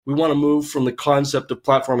We want to move from the concept of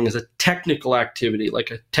platforming as a technical activity, like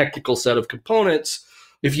a technical set of components.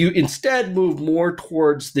 If you instead move more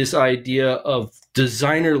towards this idea of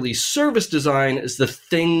designerly service design as the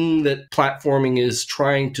thing that platforming is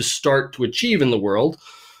trying to start to achieve in the world,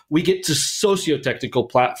 we get to socio-technical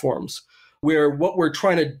platforms, where what we're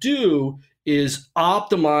trying to do is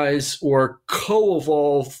optimize or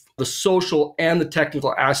co-evolve the social and the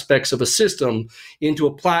technical aspects of a system into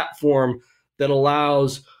a platform that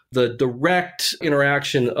allows the direct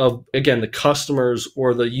interaction of, again, the customers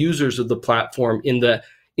or the users of the platform in the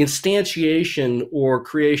instantiation or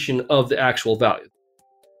creation of the actual value.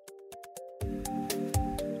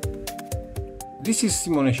 This is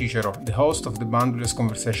Simone Cicero, the host of the Boundaryless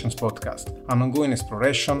Conversations podcast, an ongoing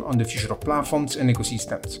exploration on the future of platforms and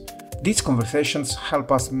ecosystems. These conversations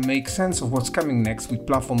help us make sense of what's coming next with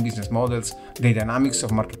platform business models, the dynamics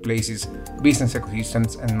of marketplaces, business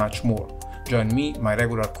ecosystems, and much more. Join me, my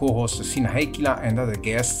regular co-host Stina Heikkilä, and other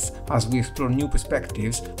guests as we explore new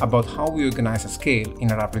perspectives about how we organize at scale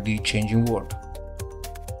in a rapidly changing world.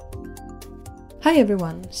 Hi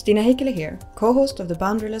everyone, Stina Heikkilä here, co-host of the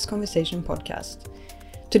Boundaryless Conversation podcast.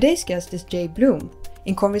 Today's guest is Jabe Bloom,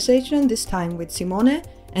 in conversation this time with Simone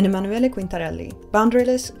and Emanuele Quintarelli,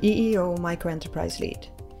 Boundaryless EEO Microenterprise Lead.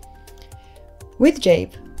 With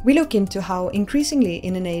Jabe, we look into how increasingly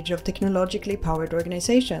in an age of technologically powered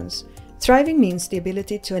organizations, thriving means the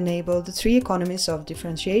ability to enable the three economies of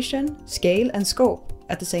differentiation, scale, and scope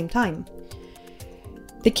at the same time.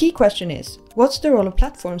 The key question is, what's the role of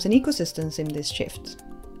platforms and ecosystems in this shift?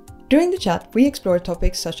 During the chat, we explore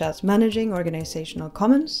topics such as managing organizational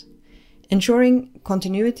commons, ensuring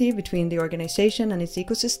continuity between the organization and its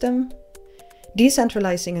ecosystem,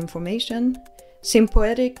 decentralizing information,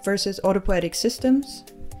 sympoetic versus autopoetic systems,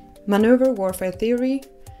 maneuver warfare theory,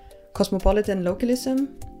 cosmopolitan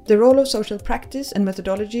localism, the role of social practice and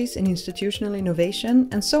methodologies in institutional innovation,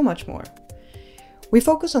 and so much more. We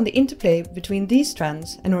focus on the interplay between these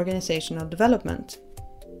trends and organizational development.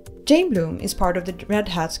 Jabe Bloom is part of the Red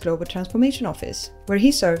Hat's Global Transformation Office, where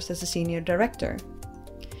he serves as a senior director.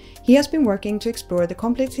 He has been working to explore the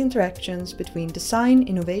complex interactions between design,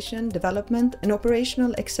 innovation, development, and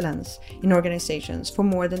operational excellence in organizations for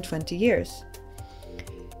more than 20 years.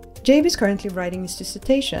 Jabe is currently writing his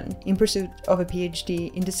dissertation in pursuit of a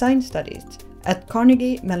PhD in design studies at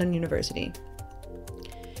Carnegie Mellon University.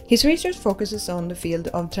 His research focuses on the field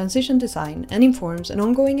of transition design and informs an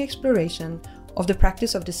ongoing exploration of the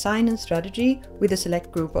practice of design and strategy with a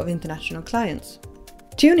select group of international clients.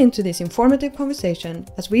 Tune into this informative conversation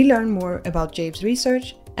as we learn more about Jabe's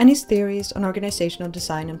research and his theories on organizational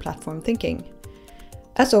design and platform thinking.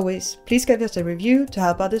 As always, please give us a review to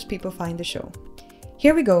help other people find the show.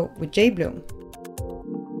 Here we go with Jabe Bloom.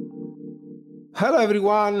 Hello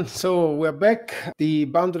everyone, so we're back, the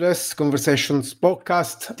Boundaryless Conversations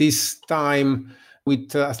podcast, this time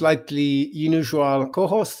with a slightly unusual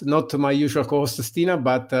co-host, not my usual co-host Stina,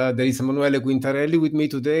 but there is Emanuele Quintarelli with me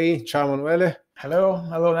today. Ciao Emanuele.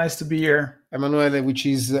 Hello, nice to be here. Emanuele,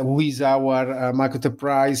 who is our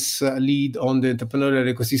Microenterprise lead on the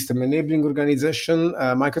Entrepreneurial Ecosystem Enabling Organization,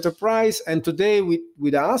 Microenterprise. And today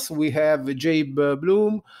with us, we have Jabe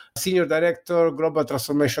Bloom, Senior Director, Global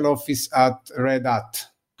Transformation Office at Red Hat.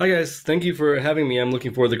 Hi guys, thank you for having me. I'm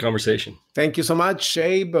looking forward to the conversation. Thank you so much,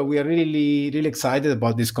 Jabe. We are really excited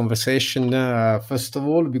about this conversation. First of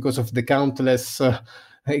all, because of the countless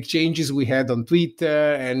exchanges we had on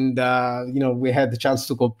Twitter, and we had the chance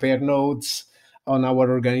to compare notes on our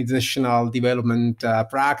organizational development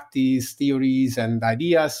practice, theories, and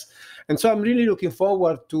ideas. And so I'm really looking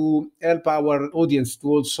forward to help our audience to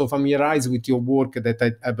also familiarize with your work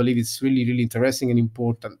that I believe is really interesting and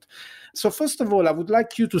important. So first of all, I would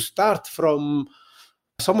like you to start from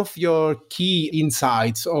some of your key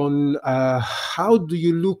insights on how do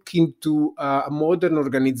you look into a modern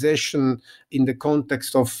organization in the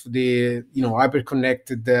context of the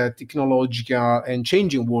hyper-connected technological and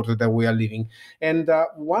changing world that we are living. And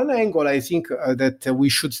one angle I think that we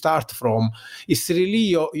should start from is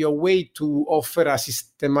really your way to offer a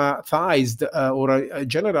systematized or a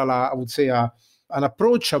general, I would say, an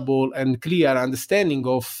approachable and clear understanding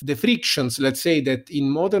of the frictions, let's say, that in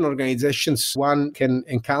modern organizations one can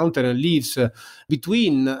encounter and lives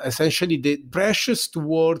between essentially the pressures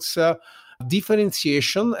towards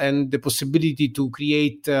differentiation and the possibility to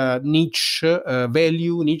create niche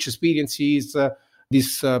value, niche experiences,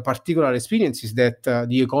 these particular experiences that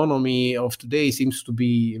the economy of today seems to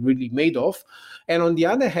be really made of. And on the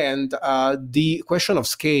other hand, the question of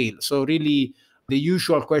scale. So really, the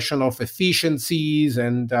usual question of efficiencies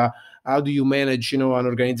and how do you manage, an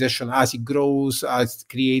organization as it grows, as it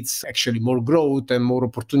creates actually more growth and more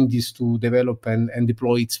opportunities to develop and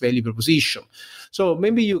deploy its value proposition. So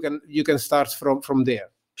maybe you can start from there.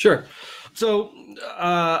 Sure. So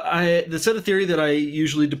the set of theory that I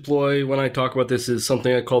usually deploy when I talk about this is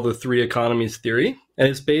something I call the three economies theory. And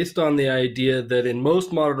it's based on the idea that in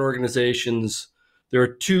most modern organizations, there are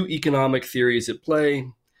two economic theories at play.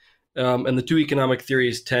 And the two economic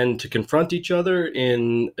theories tend to confront each other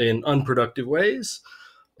in unproductive ways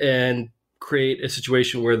and create a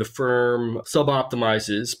situation where the firm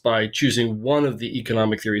suboptimizes by choosing one of the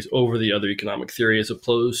economic theories over the other economic theory, as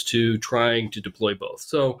opposed to trying to deploy both.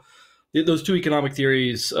 So those two economic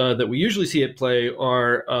theories that we usually see at play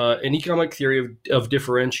are an economic theory of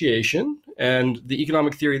differentiation, and the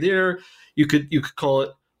economic theory there, you could call it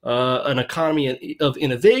an economy of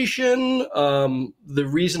innovation. The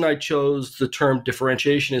reason I chose the term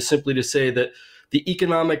differentiation is simply to say that the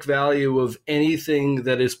economic value of anything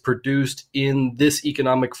that is produced in this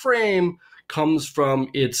economic frame comes from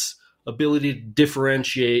its ability to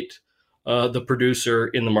differentiate the producer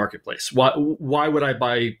in the marketplace. Why would I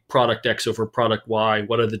buy product X over product Y?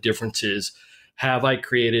 What are the differences? Have I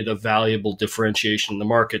created a valuable differentiation in the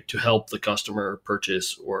market to help the customer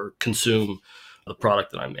purchase or consume the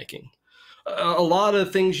product that I'm making? A lot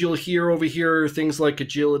of things you'll hear over here, things like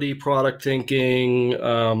agility, product thinking,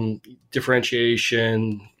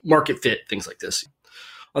 differentiation, market fit, things like this.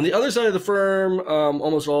 On the other side of the firm,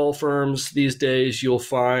 almost all firms these days, you'll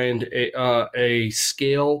find a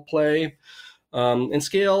scale play. And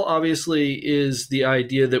scale obviously is the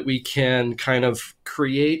idea that we can kind of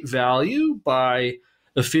create value by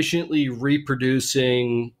efficiently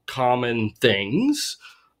reproducing common things.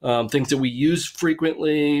 Things that we use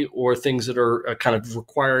frequently, or things that are kind of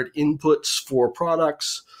required inputs for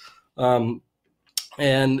products. And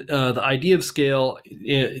the idea of scale,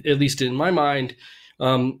 at least in my mind,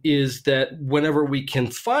 is that whenever we can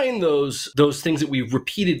find those things that we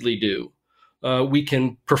repeatedly do, we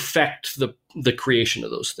can perfect the creation of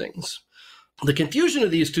those things. The confusion of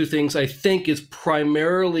these two things, I think, is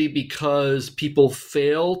primarily because people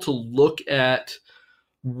fail to look at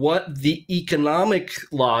what the economic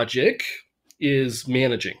logic is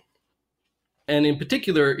managing. And in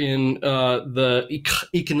particular, in the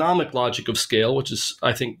economic logic of scale, which is,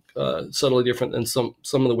 I think, subtly different than some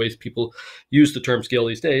of the ways people use the term scale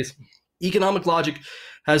these days. Economic logic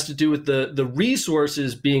has to do with the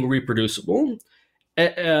resources being reproducible.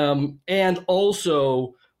 And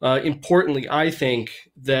also, importantly, I think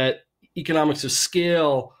that economics of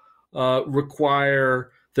scale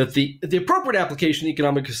require that the appropriate application of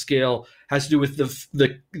economic scale has to do with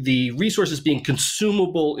the resources being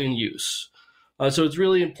consumable in use. So it's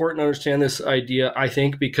really important to understand this idea, I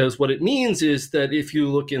think, because what it means is that if you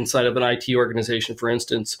look inside of an IT organization, for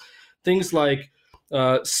instance, things like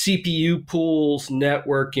CPU pools,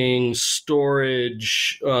 networking,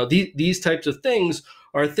 storage, these types of things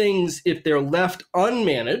are things, if they're left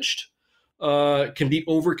unmanaged, can be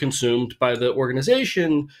overconsumed by the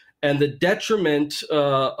organization. And the detriment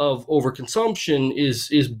of overconsumption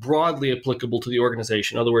is broadly applicable to the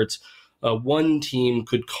organization. In other words, one team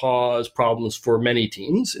could cause problems for many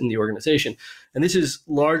teams in the organization. And this is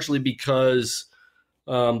largely because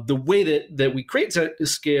the way that we create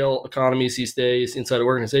scale economies these days inside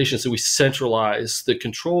organizations, so we centralize the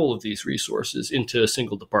control of these resources into a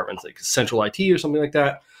single department, like central IT or something like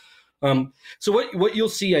that. So what you'll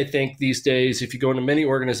see, I think, these days, if you go into many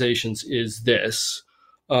organizations, is this.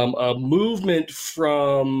 A movement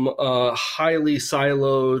from highly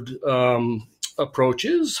siloed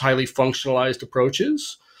approaches, highly functionalized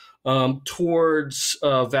approaches, towards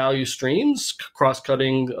value streams,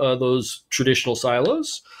 cross-cutting those traditional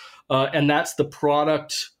silos. And that's the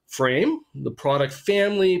product frame, the product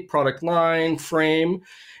family, product line frame.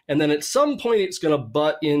 And then at some point, it's going to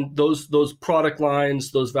butt in, those product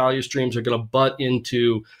lines, those value streams are going to butt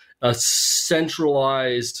into a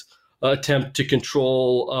centralized attempt to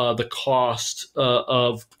control the cost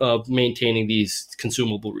of maintaining these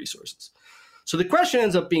consumable resources. So the question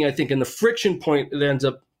ends up being, I think, and the friction point that ends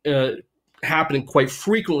up happening quite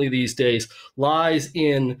frequently these days lies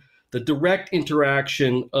in the direct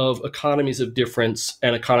interaction of economies of difference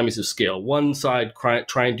and economies of scale. One side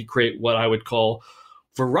trying to create what I would call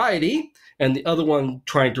variety, and the other one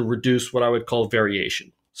trying to reduce what I would call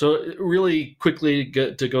variation. So really quickly,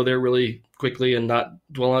 to go there really quickly and not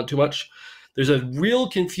dwell on it too much, there's a real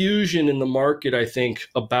confusion in the market, I think,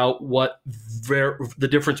 about what the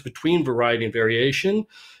difference between variety and variation,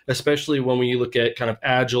 especially when we look at kind of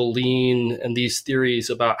agile, lean, and these theories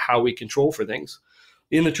about how we control for things.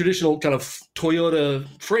 In the traditional kind of Toyota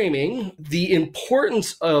framing, the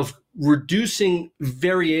importance of reducing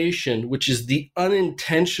variation, which is the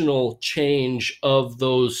unintentional change of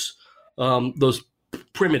those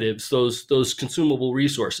primitives, those consumable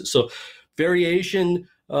resources. So variation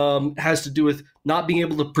has to do with not being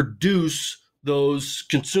able to produce those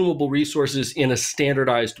consumable resources in a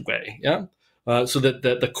standardized way, so that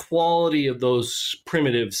the quality of those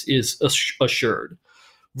primitives is assured,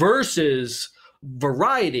 versus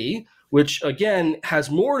variety, which again has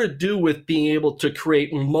more to do with being able to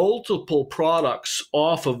create multiple products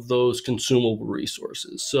off of those consumable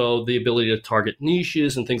resources. So the ability to target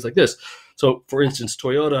niches and things like this. So for instance,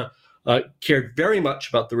 Toyota cared very much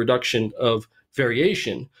about the reduction of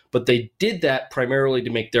variation, but they did that primarily to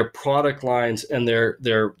make their product lines and their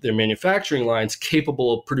manufacturing lines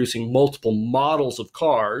capable of producing multiple models of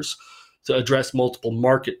cars to address multiple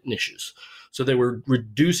market niches. So they were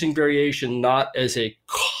reducing variation not as a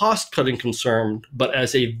cost-cutting concern, but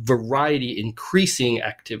as a variety increasing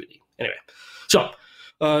activity. Anyway, so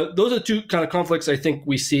those are two kind of conflicts I think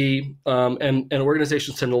we see, and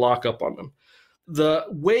organizations tend to lock up on them. The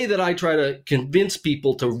way that I try to convince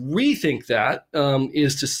people to rethink that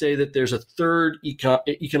is to say that there's a third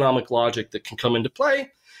economic logic that can come into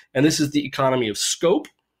play, and this is the economy of scope.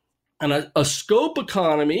 And a scope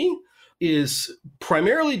economy is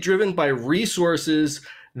primarily driven by resources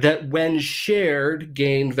that, when shared,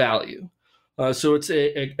 gain value. So it's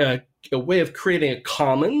a way of creating a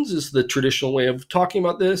commons is the traditional way of talking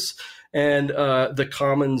about this, and the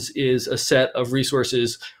commons is a set of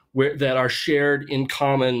resources that are shared in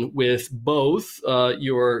common with both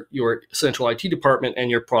your central IT department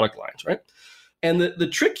and your product lines, right? And the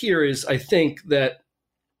trick here is, I think, that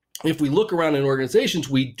if we look around in organizations,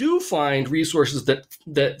 we do find resources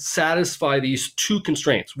that satisfy these two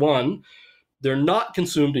constraints. One, they're not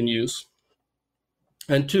consumed in use,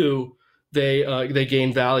 and two, they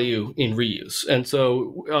gain value in reuse. And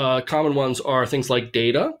so common ones are things like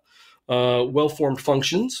data, well-formed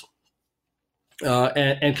functions,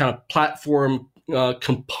 and kind of platform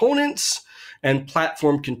components and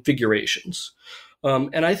platform configurations.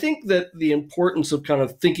 And I think that the importance of kind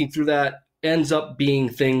of thinking through that ends up being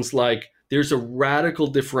things like there's a radical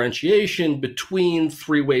differentiation between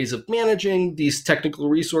three ways of managing these technical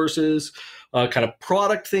resources, kind of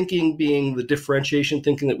product thinking being the differentiation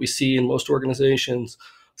thinking that we see in most organizations,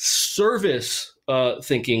 service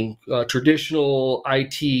thinking, traditional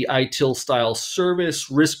IT, ITIL style service,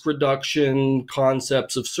 risk reduction,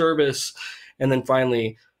 concepts of service, and then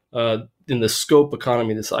finally, in the scope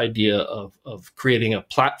economy, this idea of creating a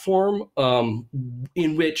platform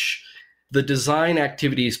in which the design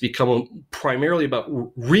activities become primarily about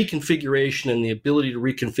reconfiguration and the ability to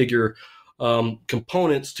reconfigure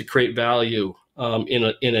components to create value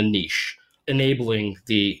in a niche, enabling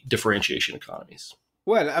the differentiation economies.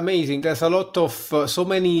 Well, amazing. There's a lot of so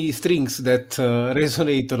many strings that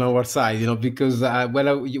resonate on our side, because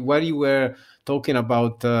while you were talking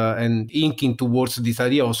about and inking towards this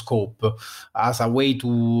idea of scope as a way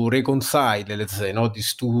to reconcile, let's say,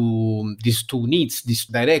 these two needs, these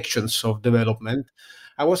directions of development,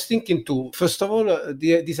 I was thinking first of all,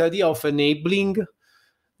 this idea of enabling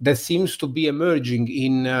that seems to be emerging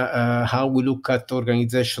in how we look at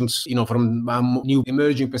organizations, from a new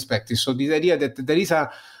emerging perspective. So this idea that there is an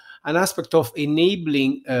aspect of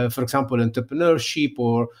enabling, for example, entrepreneurship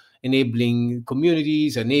or enabling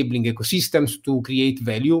communities, enabling ecosystems to create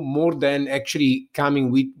value more than actually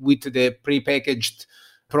coming with the prepackaged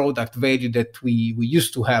product value that we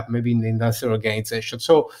used to have maybe in the industrial organization.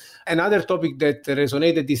 So another topic that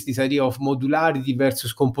resonated is this idea of modularity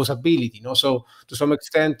versus composability. So to some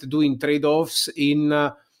extent doing trade-offs in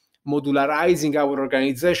modularizing our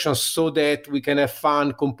organization so that we can have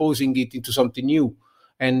fun composing it into something new.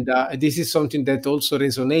 And this is something that also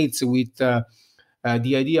resonates with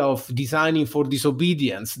the idea of designing for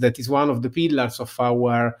disobedience. That is one of the pillars of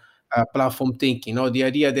our platform thinking, the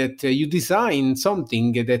idea that you design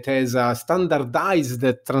something that has standardized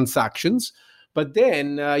transactions, but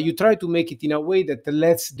then you try to make it in a way that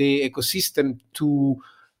lets the ecosystem to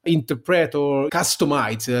interpret or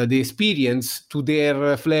customize the experience to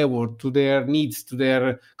their flavor, to their needs, to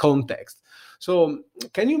their context. So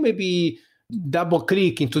can you maybe double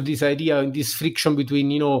click into this idea, in this friction between,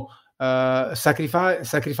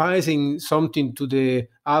 sacrificing something to the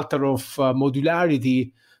altar of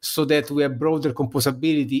modularity so that we have broader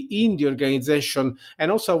composability in the organization?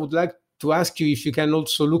 And also I would like to ask you if you can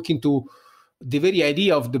also look into the very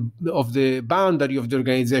idea of the boundary of the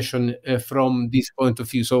organization from this point of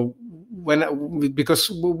view. So when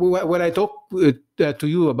I talk to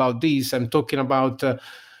you about this, I'm talking about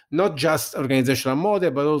not just organizational model,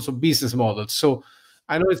 but also business models. So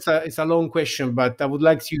I know it's a long question, but I would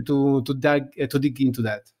like you to dig into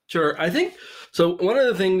that. Sure. I think so. One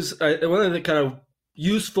of the kind of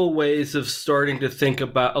useful ways of starting to think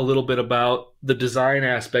about a little bit about the design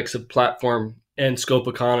aspects of platform and scope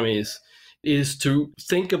economies is to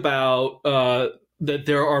think about that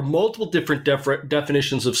there are multiple different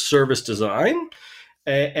definitions of service design,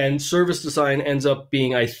 and service design ends up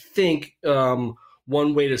being, I think,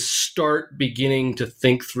 one way to start beginning to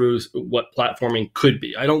think through what platforming could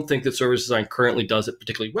be. I don't think that service design currently does it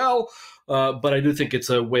particularly well, but I do think it's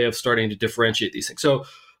a way of starting to differentiate these things. So,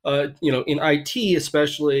 in IT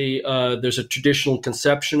especially, there's a traditional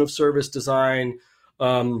conception of service design,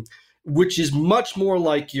 which is much more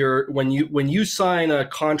like when you sign a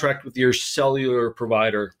contract with your cellular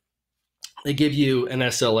provider, they give you an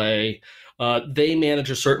SLA, they manage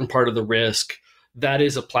a certain part of the risk. That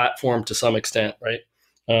is a platform to some extent, right?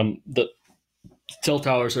 The cell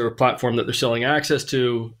towers are a platform that they're selling access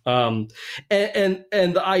to, and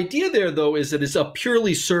the idea there, though, is that it's a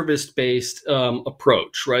purely service-based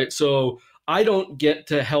approach, right? So I don't get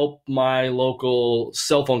to help my local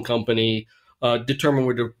cell phone company determine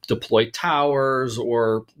where to deploy towers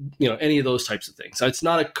or any of those types of things. It's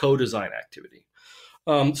not a co-design activity.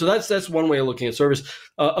 So that's one way of looking at service.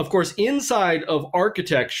 Of course, inside of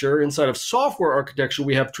software architecture,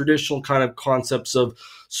 we have traditional kind of concepts of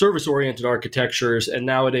service-oriented architectures, and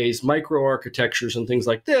nowadays microarchitectures and things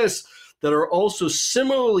like this that are also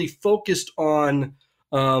similarly focused on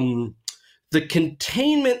the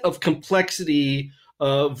containment of complexity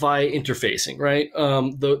via interfacing, right?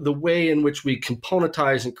 The way in which we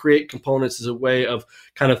componentize and create components is a way of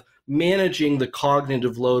kind of managing the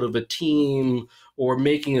cognitive load of a team, or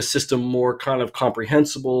making a system more kind of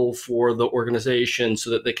comprehensible for the organization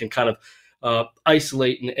so that they can kind of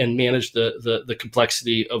isolate and manage the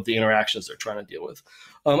complexity of the interactions they're trying to deal with.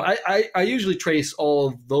 I usually trace all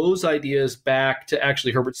of those ideas back to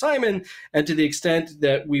actually Herbert Simon, and to the extent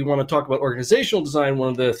that we want to talk about organizational design, one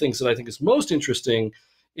of the things that I think is most interesting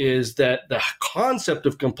is that the concept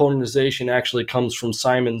of componentization actually comes from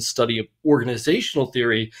Simon's study of organizational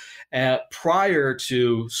theory prior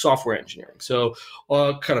to software engineering. So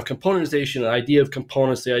kind of componentization, the idea of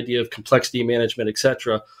components, the idea of complexity management, et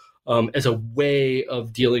cetera, as a way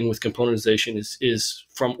of dealing with componentization is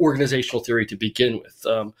from organizational theory to begin with.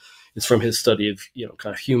 It's from his study of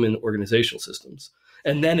kind of human organizational systems.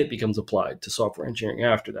 And then it becomes applied to software engineering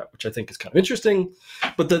after that, which I think is kind of interesting.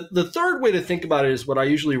 But the third way to think about it is what I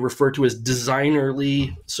usually refer to as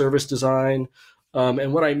designerly service design.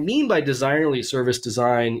 And what I mean by designerly service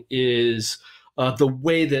design is the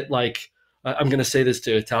way that, I'm going to say this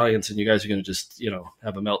to Italians and you guys are going to just,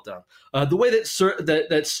 have a meltdown. The way that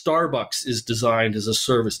Starbucks is designed as a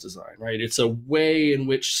service design, right? It's a way in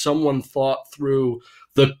which someone thought through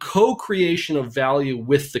the co-creation of value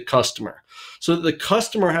with the customer. So that the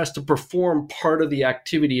customer has to perform part of the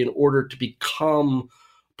activity in order to become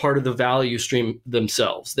part of the value stream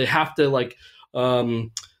themselves. They have to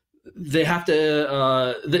the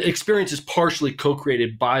experience is partially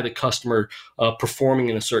co-created by the customer performing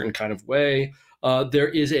in a certain kind of way. There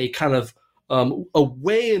is a kind of a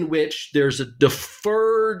way in which there's a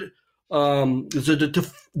deferment of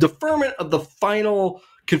the final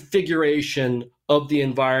configuration of the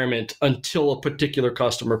environment until a particular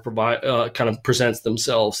customer kind of presents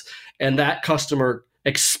themselves, and that customer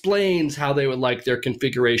explains how they would like their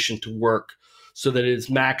configuration to work so that it is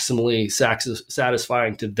maximally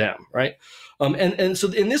satisfying to them, right? And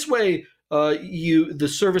so in this way,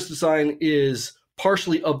 the service design is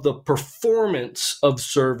partially of the performance of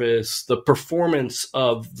service, the performance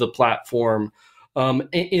of the platform,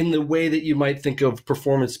 in the way that you might think of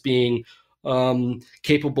performance being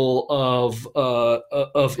capable of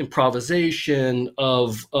improvisation,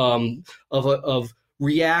 of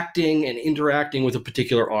reacting and interacting with a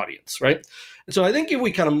particular audience, right? And so I think if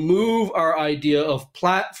we kind of move our idea of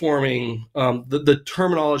platforming, the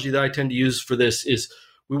terminology that I tend to use for this is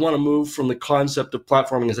we want to move from the concept of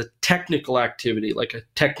platforming as a technical activity, like a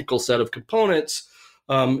technical set of components,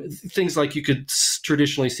 things like you could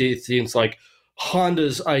traditionally see things like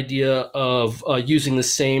Honda's idea of using the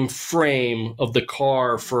same frame of the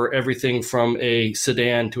car for everything from a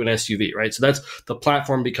sedan to an SUV, right? So that's the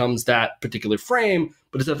platform becomes that particular frame,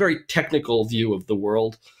 but it's a very technical view of the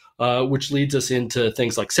world, which leads us into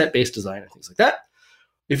things like set-based design and things like that.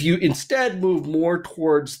 If you instead move more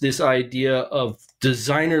towards this idea of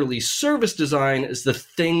designerly service design as the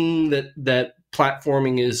thing that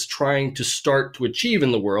platforming is trying to start to achieve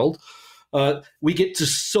in the world, we get to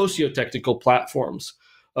socio-technical platforms,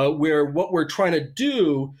 where what we're trying to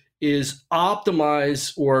do is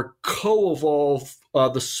optimize or co-evolve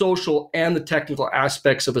the social and the technical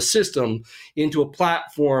aspects of a system into a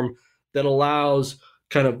platform that allows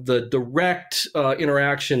kind of the direct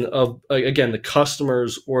interaction of, again, the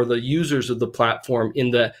customers or the users of the platform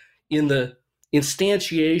in the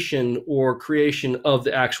instantiation or creation of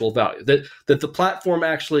the actual value. That the platform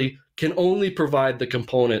actually can only provide the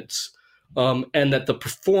components, and that the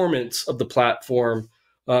performance of the platform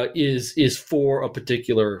is for a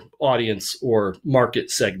particular audience or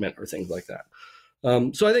market segment or things like that.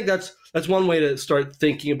 So I think that's one way to start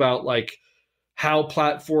thinking about like how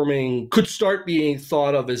platforming could start being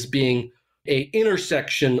thought of as being a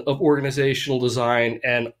intersection of organizational design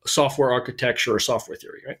and software architecture or software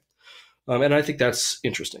theory, right? And I think that's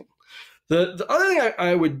interesting. The other thing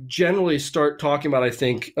I would generally start talking about, I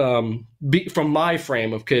think, from my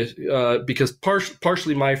frame of case, because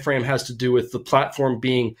partially my frame has to do with the platform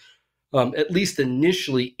being at least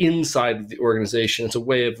initially inside of the organization. It's a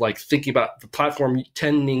way of like thinking about the platform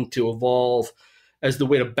tending to evolve as the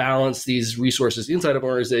way to balance these resources inside of an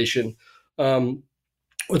organization, or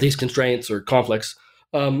these constraints or conflicts,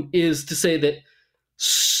 is to say that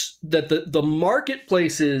the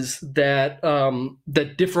marketplaces that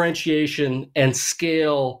that differentiation and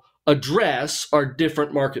scale address are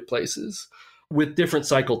different marketplaces with different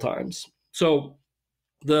cycle times. So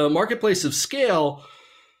the marketplace of scale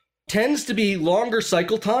tends to be longer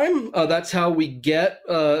cycle time. That's how we get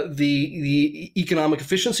the economic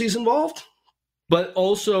efficiencies involved. But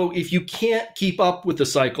also, if you can't keep up with the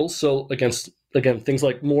cycles, so again, things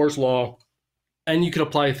like Moore's Law, and you can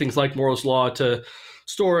apply things like Moore's Law to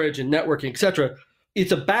storage and networking, et cetera,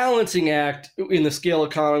 it's a balancing act in the scale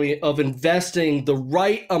economy of investing the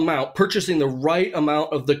right amount, purchasing the right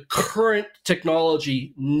amount of the current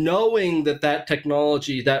technology, knowing that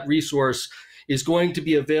technology, that resource, is going to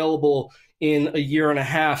be available in a year and a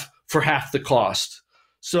half for half the cost.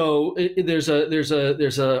 So there's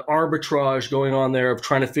a arbitrage going on there of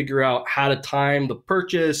trying to figure out how to time the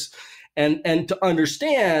purchase and to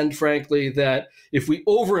understand, frankly, that if we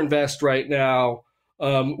overinvest right now,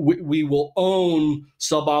 we will own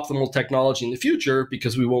suboptimal technology in the future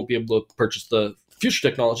because we won't be able to purchase the future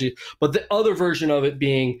technology. But the other version of it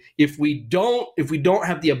being, if we don't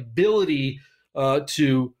have the ability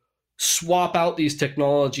to swap out these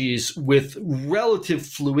technologies with relative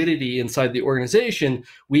fluidity inside the organization,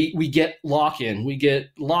 we get lock-in. We get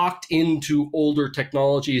locked into older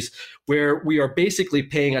technologies where we are basically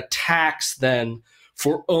paying a tax then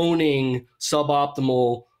for owning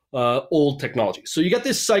suboptimal old technology. So you got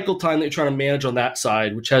this cycle time that you're trying to manage on that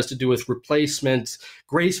side, which has to do with replacement,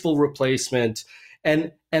 graceful replacement.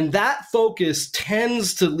 And that focus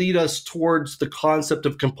tends to lead us towards the concept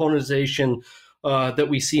of componentization that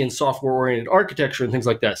we see in software-oriented architecture and things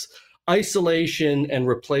like this. Isolation and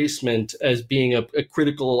replacement as being a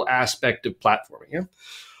critical aspect of platforming.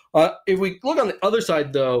 Yeah? If we look on the other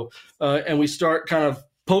side, though, and we start kind of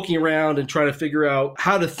poking around and trying to figure out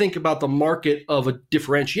how to think about the market of a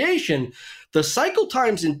differentiation, the cycle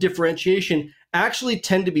times in differentiation actually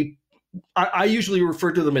tend to be, I usually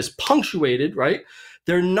refer to them as punctuated, right?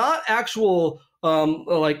 They're not actual,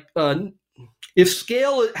 if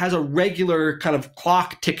scale has a regular kind of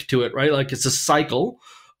clock tick to it, right? Like it's a cycle.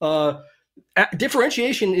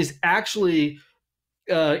 Differentiation is actually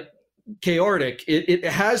chaotic. It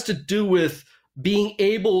has to do with being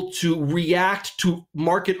able to react to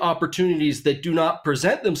market opportunities that do not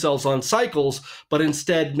present themselves on cycles, but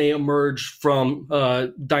instead may emerge from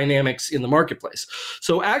dynamics in the marketplace.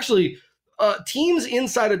 So actually, teams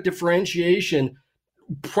inside of differentiation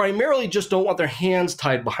primarily just don't want their hands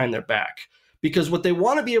tied behind their back, because what they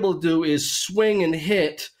want to be able to do is swing and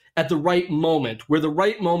hit at the right moment, where the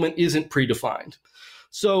right moment isn't predefined.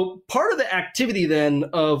 So part of the activity then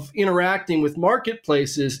of interacting with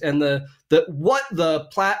marketplaces and what the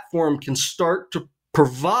platform can start to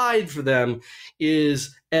provide for them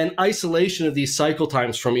is an isolation of these cycle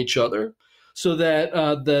times from each other, so that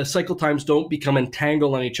the cycle times don't become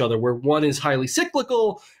entangled on each other, where one is highly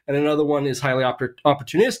cyclical and another one is highly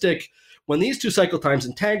opportunistic. When these two cycle times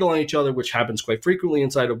entangle on each other, which happens quite frequently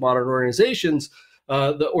inside of modern organizations,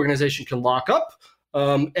 the organization can lock up.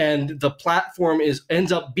 And the platform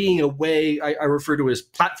ends up being a way, I refer to as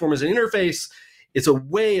platform as an interface. It's a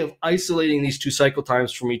way of isolating these two cycle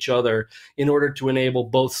times from each other in order to enable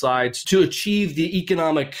both sides to achieve the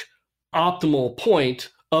economic optimal point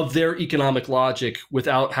of their economic logic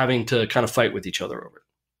without having to kind of fight with each other over it.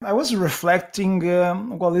 I was reflecting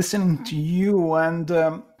while listening to you, and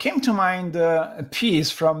came to mind a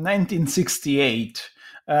piece from 1968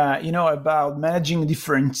 about managing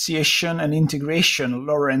differentiation and integration,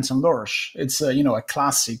 Lawrence and Lorsch. It's a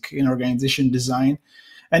classic in organization design,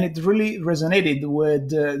 and it really resonated with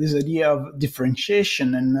this idea of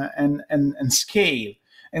differentiation and scale.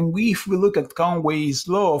 And if we look at Conway's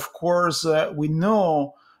law, of course, we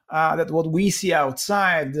know that what we see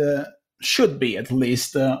outside should be at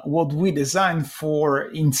least what we design for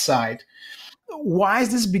inside. Why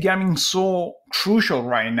is this becoming so crucial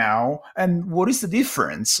right now? And what is the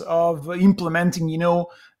difference of implementing,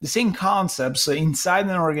 the same concepts inside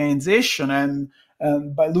an organization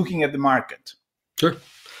and by looking at the market? Sure.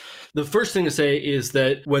 The first thing to say is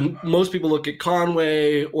that when most people look at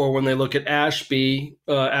Conway or when they look at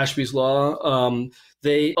Ashby's law,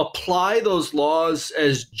 they apply those laws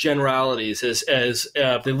as generalities, as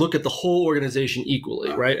they look at the whole organization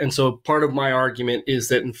equally, right? And so part of my argument is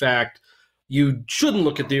that, in fact, you shouldn't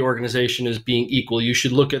look at the organization as being equal. You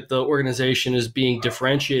should look at the organization as being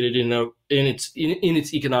differentiated in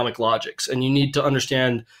its economic logics, and you need to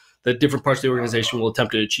understand that different parts of the organization will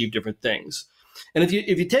attempt to achieve different things. And if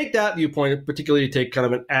you take that viewpoint, particularly you take kind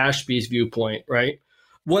of an Ashby's viewpoint, right?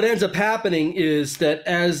 What ends up happening is that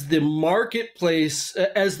as the marketplace,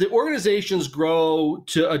 as the organizations grow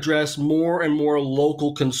to address more and more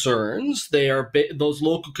local concerns, those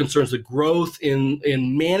local concerns, the growth in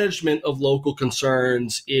management of local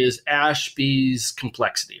concerns is Ashby's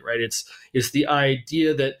complexity, right? It's the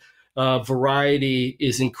idea that variety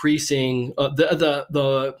is increasing,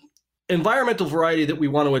 the environmental variety that we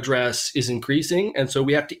want to address is increasing, and so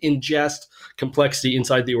we have to ingest complexity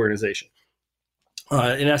inside the organization.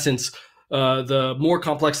 In essence, the more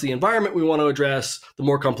complex the environment we want to address, the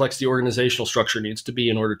more complex the organizational structure needs to be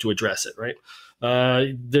in order to address it, right?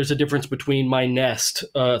 There's a difference between my Nest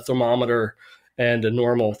thermometer and a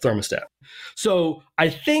normal thermostat. So I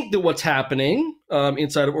think that what's happening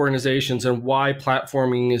inside of organizations and why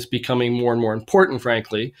platforming is becoming more and more important,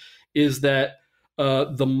 frankly, is that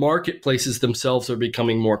the marketplaces themselves are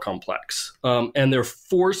becoming more complex, and they're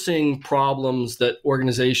forcing problems that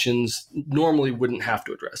organizations normally wouldn't have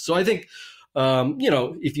to address. So I think,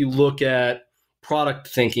 if you look at product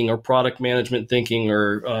thinking or product management thinking,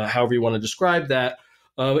 or however you want to describe that,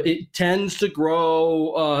 it tends to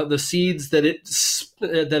grow. The seeds that it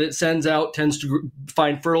sends out tends to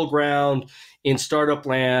find fertile ground in startup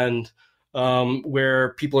land,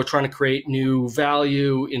 where people are trying to create new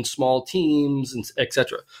value in small teams, and et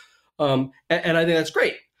cetera. And I think that's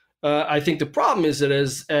great. I think the problem is that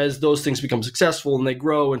as those things become successful and they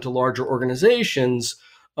grow into larger organizations,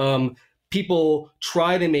 people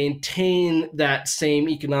try to maintain that same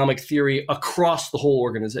economic theory across the whole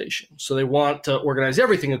organization. So they want to organize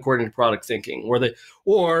everything according to product thinking, or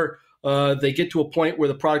they get to a point where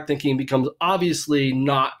the product thinking becomes obviously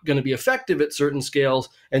not going to be effective at certain scales,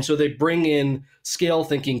 and so they bring in scale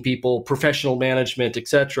thinking people, professional management, et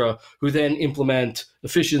cetera, who then implement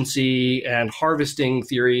efficiency and harvesting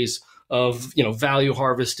theories of value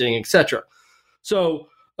harvesting, et cetera. So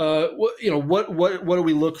what do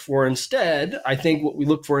we look for instead? I think what we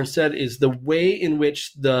look for instead is the way in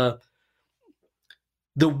which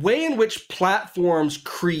platforms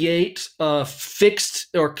create a fixed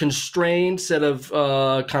or constrained set of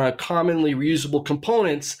kind of commonly reusable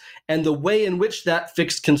components, and the way in which that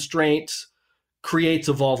fixed constraint creates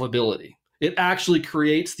evolvability. It actually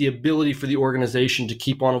creates the ability for the organization to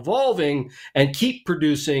keep on evolving and keep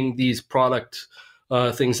producing these product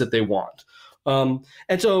things that they want. And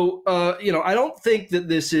so, I don't think that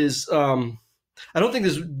this is... I don't think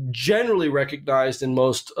this is generally recognized in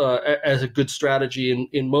most as a good strategy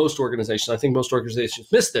in most organizations. I think most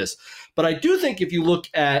organizations miss this. But I do think if you look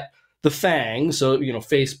at the FANG, so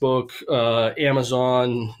Facebook,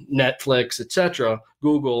 Amazon, Netflix, etc.,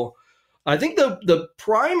 Google, I think the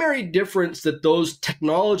primary difference that those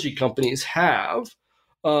technology companies have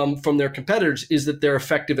from their competitors is that they're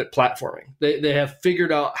effective at platforming. They have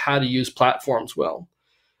figured out how to use platforms well.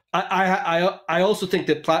 I also think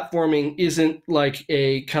that platforming isn't like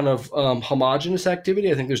a kind of homogenous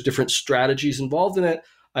activity. I think there's different strategies involved in it.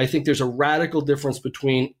 I think there's a radical difference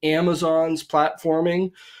between Amazon's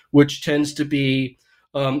platforming, which tends to be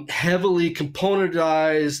heavily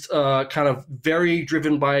componentized, kind of very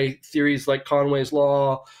driven by theories like Conway's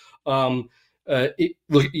law. You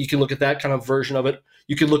can look at that kind of version of it.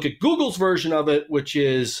 You can look at Google's version of it, which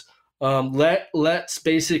is let's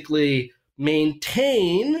basically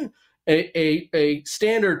maintain a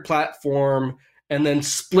standard platform and then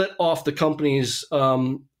split off the companies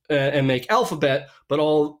and make Alphabet, but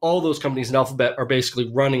all those companies in Alphabet are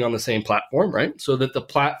basically running on the same platform, right? So that the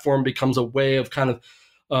platform becomes a way of kind of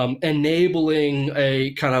enabling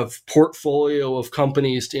a kind of portfolio of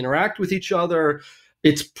companies to interact with each other,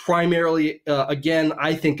 It's primarily, again,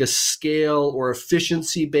 I think a scale or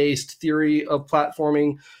efficiency-based theory of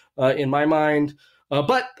platforming in my mind,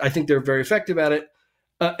 but I think they're very effective at it.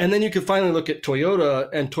 And then you can finally look at Toyota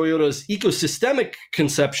and Toyota's ecosystemic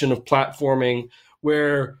conception of platforming,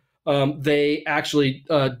 where they actually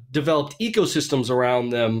developed ecosystems around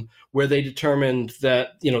them, where they determined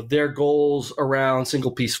that their goals around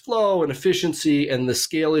single piece flow and efficiency and the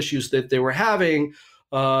scale issues that they were having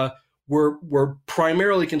were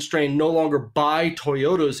primarily constrained no longer by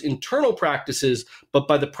Toyota's internal practices, but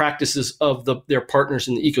by the practices of their partners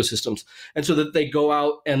in the ecosystems. And so that they go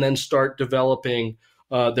out and then start developing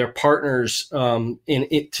their partners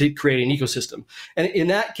to create an ecosystem. And in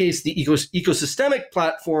that case, the ecosystemic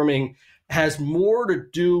platforming has more to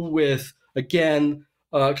do with, again,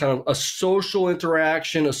 kind of a social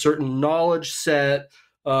interaction, a certain knowledge set,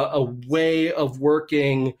 a way of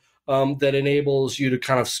working that enables you to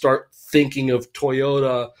kind of start thinking of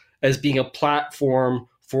Toyota as being a platform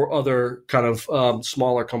for other kind of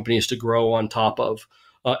smaller companies to grow on top of,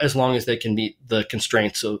 as long as they can meet the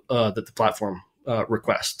constraints of, that the platform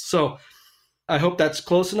requests. So I hope that's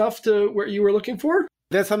close enough to where you were looking for.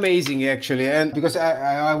 That's amazing, actually. And because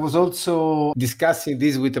I was also discussing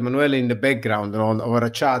this with Emanuele in the background on our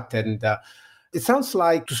chat, and it sounds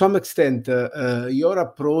like to some extent your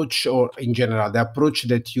approach, or in general, the approach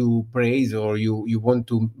that you praise or you want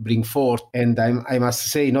to bring forth, and I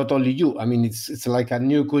must say, not only you, I mean, it's like a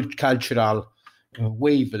new good cultural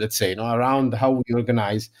wave, let's say, around how we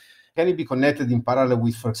organize. Can it be connected in parallel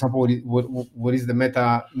with, for example, what is the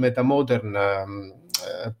meta-modern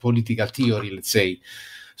political theory, let's say?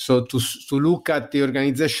 So to look at the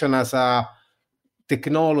organization as a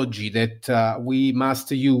technology that we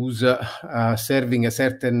must use serving a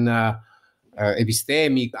certain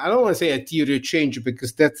epistemic, I don't want to say a theory of change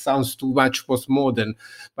because that sounds too much postmodern,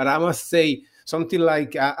 but I must say something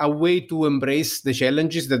like a way to embrace the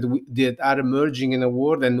challenges that are emerging in the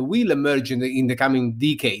world and will emerge in the coming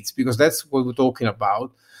decades, because that's what we're talking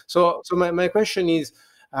about. So my question is,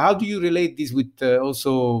 how do you relate this with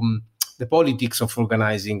also the politics of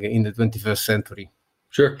organizing in the 21st century?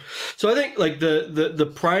 Sure. So I think like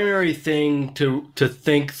the primary thing to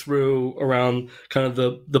think through around kind of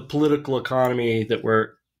the political economy that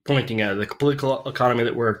we're pointing at, the political economy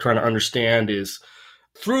that we're trying to understand, is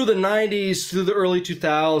through the 90s, through the early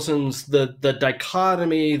 2000s, the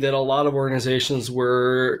dichotomy that a lot of organizations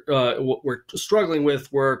were struggling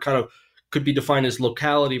with were kind of could be defined as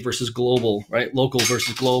locality versus global, right? Local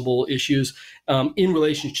versus global issues in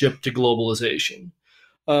relationship to globalization.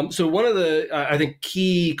 So one of the, I think,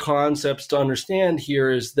 key concepts to understand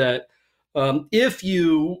here is that if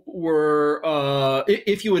you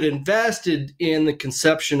had invested in the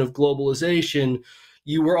conception of globalization,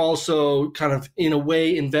 you were also kind of, in a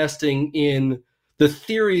way, investing in the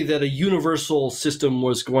theory that a universal system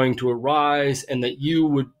was going to arise and that you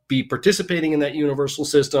would be participating in that universal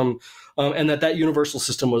system, and that universal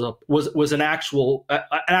system was an actual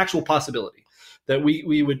possibility, that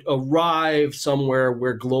we would arrive somewhere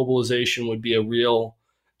where globalization would be a real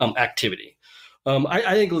activity.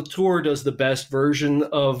 I think Latour does the best version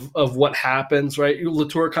of what happens, right?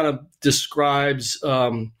 Latour kind of describes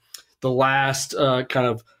the last kind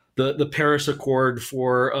of the Paris Accord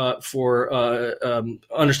for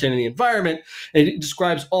understanding the environment, and it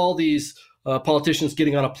describes all these politicians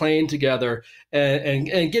getting on a plane together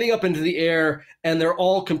and getting up into the air, and they're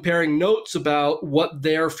all comparing notes about what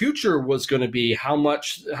their future was going to be, how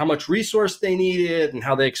much resource they needed, and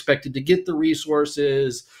how they expected to get the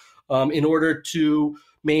resources in order to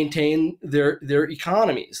maintain their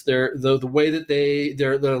economies, the way that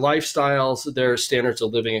their lifestyles, their standards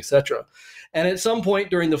of living, etc. And at some point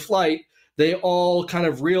during the flight, they all kind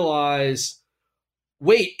of realize,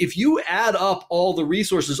 wait, if you add up all the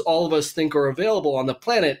resources all of us think are available on the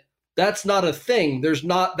planet, that's not a thing. There's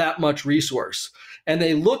not that much resource. And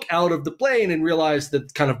they look out of the plane and realize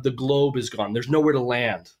that kind of the globe is gone. There's nowhere to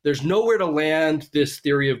land. There's nowhere to land this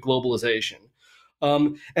theory of globalization.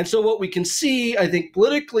 And so what we can see, I think,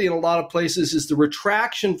 politically in a lot of places is the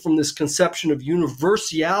retraction from this conception of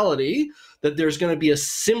universality, that there's going to be a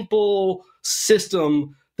simple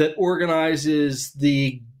system that organizes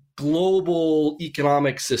the global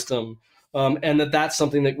economic system, and that's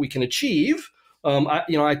something that we can achieve.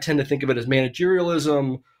 I tend to think of it as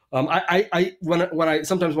managerialism.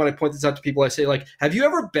 Sometimes when I point this out to people, I say, like, have you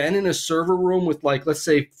ever been in a server room with, like, let's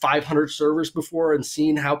say 500 servers before and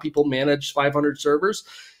seen how people manage 500 servers?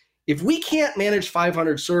 If we can't manage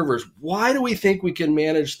 500 servers, why do we think we can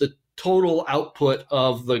manage the total output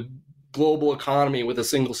of the global economy with a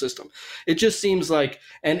single system? It just seems like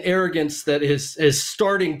an arrogance that is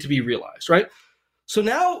starting to be realized, right? So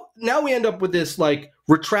now we end up with this like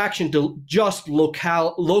retraction to just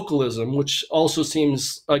localism, which also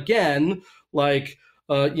seems again like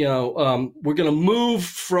we're going to move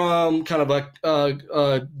from kind of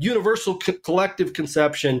a universal collective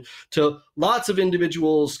conception to lots of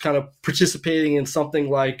individuals kind of participating in something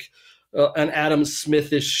like an Adam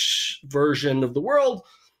Smithish version of the world.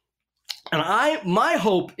 And my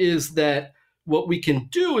hope is that what we can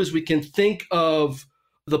do is we can think of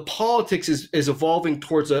the politics is evolving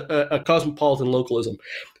towards a cosmopolitan localism.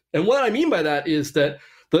 And what I mean by that is that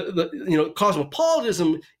the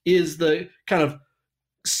cosmopolitanism is the kind of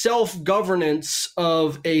self-governance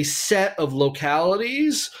of a set of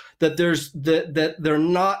localities, that they're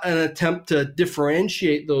not an attempt to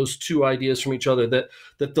differentiate those two ideas from each other, that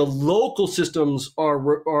the local systems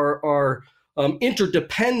are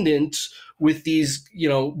interdependent with these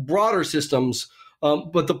broader systems.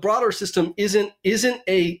 But the broader system isn't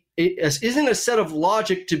a set of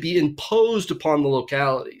logic to be imposed upon the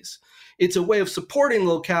localities. It's a way of supporting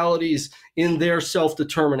localities in their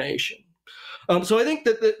self-determination. So I think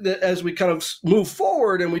that as we kind of move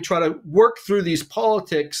forward and we try to work through these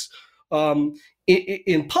politics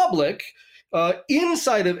in public,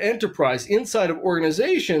 inside of enterprise, inside of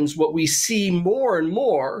organizations, what we see more and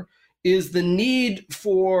more is the need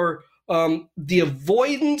for the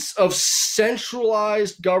avoidance of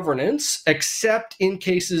centralized governance, except in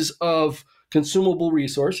cases of consumable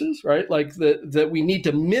resources, right? Like that we need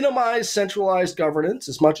to minimize centralized governance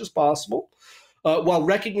as much as possible, while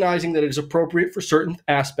recognizing that it is appropriate for certain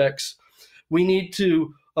aspects. We need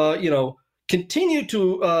to, continue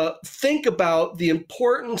to think about the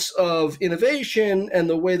importance of innovation and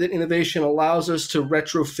the way that innovation allows us to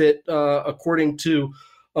retrofit according to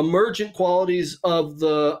emergent qualities of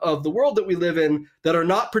the world that we live in that are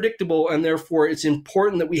not predictable, and therefore it's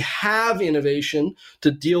important that we have innovation to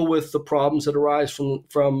deal with the problems that arise from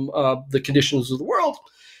the conditions of the world.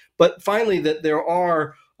 But finally, that there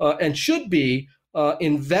are and should be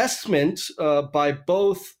investment by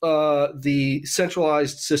both the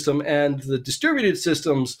centralized system and the distributed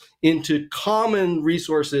systems into common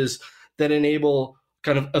resources that enable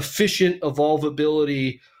kind of efficient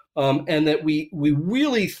evolvability. And that we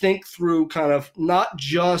really think through kind of not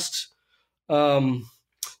just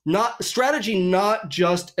strategy, not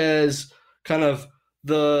just as kind of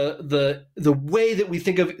the way that we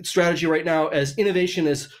think of strategy right now as innovation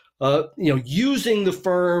as using the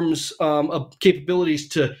firm's capabilities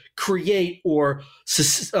to create or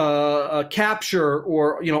capture,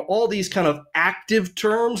 or all these kind of active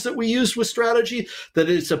terms that we use with strategy, that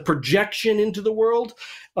it's a projection into the world.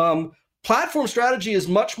 Platform strategy is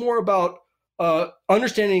much more about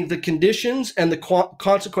understanding the conditions and the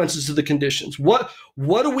consequences of the conditions. What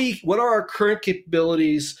are our current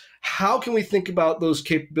capabilities? How can we think about those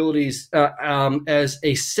capabilities as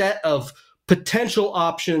a set of potential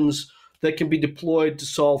options that can be deployed to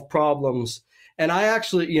solve problems? And I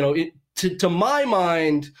actually, to my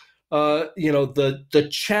mind, the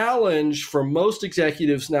challenge for most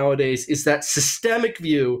executives nowadays is that systemic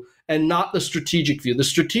view and not the strategic view. The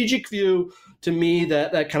strategic view, to me,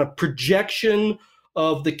 that kind of projection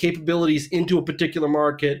of the capabilities into a particular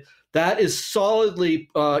market, that is solidly,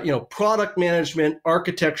 product management,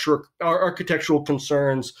 architectural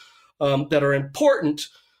concerns that are important,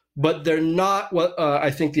 but they're not what I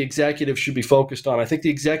think the executive should be focused on. I think the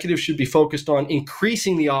executive should be focused on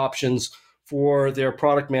increasing the options for their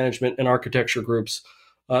product management and architecture groups,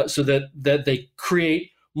 so that they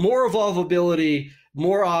create more evolvability,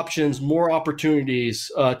 more options, more opportunities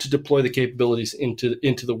to deploy the capabilities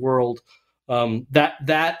into the world.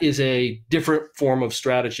 That is a different form of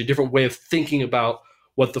strategy, a different way of thinking about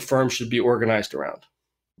what the firm should be organized around.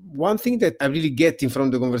 One thing that I'm really getting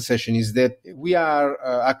from the conversation is that we are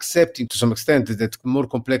accepting to some extent that more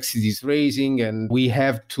complexity is raising, and we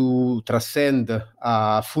have to transcend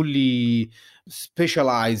a fully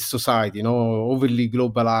specialized society, overly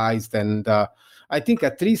globalized. And I think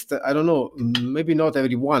at least, I don't know, maybe not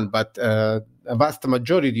everyone, but a vast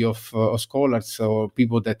majority of scholars or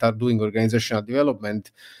people that are doing organizational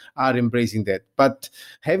development are embracing that. But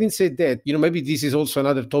having said that, maybe this is also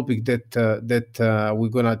another topic that we're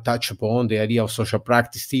going to touch upon, the idea of social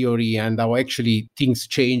practice theory and how actually things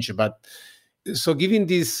change. But so given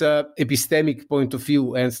this epistemic point of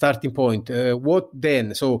view and starting point, what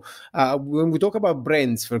then? So when we talk about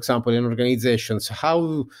brands, for example, in organizations,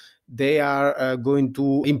 how they are going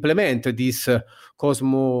to implement this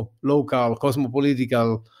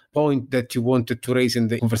cosmopolitical point that you wanted to raise in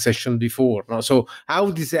the conversation before. So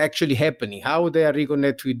how this is actually happening, how they are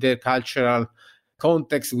reconnect with their cultural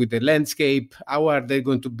context with the landscape? How are they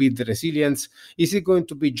going to build the resilience? Is it going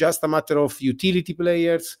to be just a matter of utility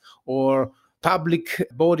players or public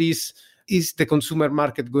bodies? Is the consumer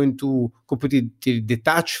market going to completely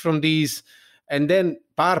detach from these? And then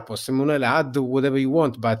purpose, Emanuele, add whatever you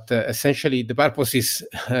want, but essentially the purpose is,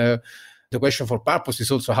 the question for purpose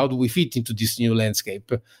is also how do we fit into this new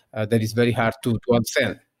landscape that is very hard to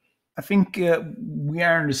understand. I think we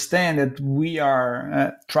understand that we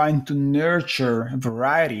are trying to nurture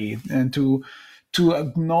variety and to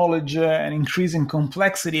acknowledge an increasing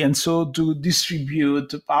complexity, and so to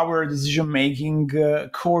distribute power, decision-making,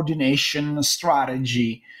 coordination,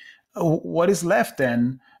 strategy. What is left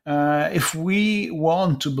then? If we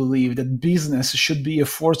want to believe that business should be a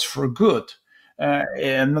force for good,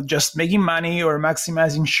 and not just making money or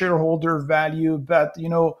maximizing shareholder value, but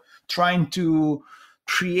trying to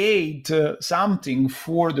create something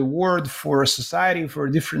for the world, for society, for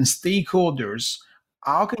different stakeholders,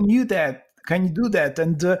 how can you do that?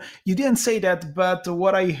 And you didn't say that, but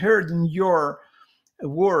what I heard in your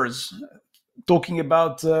words talking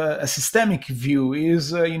about a systemic view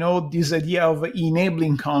is this idea of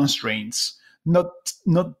enabling constraints, not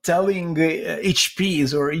telling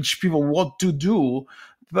HPs or each people what to do,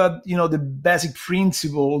 but the basic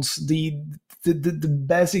principles, the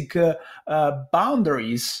basic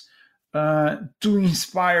boundaries to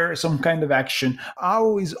inspire some kind of action.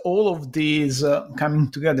 How is all of these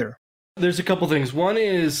coming together? There's a couple things. One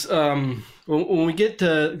is when we get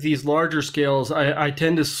to these larger scales, I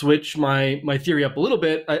tend to switch my theory up a little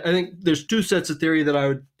bit. I think there's two sets of theory that I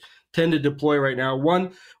would tend to deploy right now.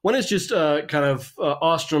 One is just kind of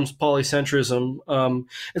Ostrom's polycentrism,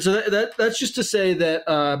 and so that's just to say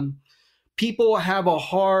that people have a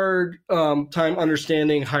hard time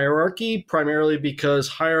understanding hierarchy, primarily because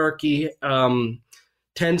hierarchy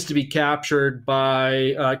tends to be captured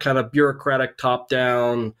by kind of bureaucratic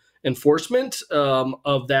top-down enforcement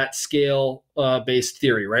of that scale-based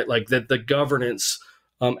theory, right? Like that the governance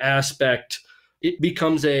aspect, it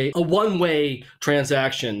becomes a one-way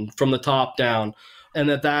transaction from the top down, and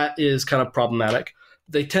that is kind of problematic.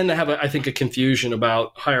 They tend to have, I think, a confusion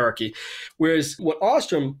about hierarchy. Whereas what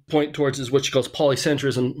Ostrom point towards is what she calls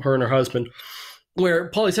polycentrism, her and her husband,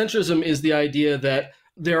 where polycentrism is the idea that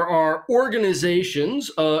there are organizations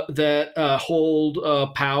that hold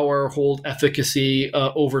power, hold efficacy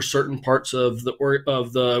over certain parts of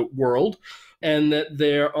the world, and that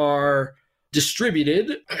there are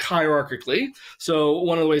distributed hierarchically. So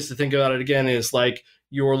one of the ways to think about it again is like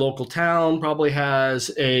your local town probably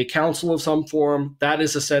has a council of some form. That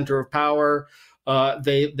is a center of power.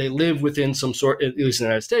 They live within some sort, at least in the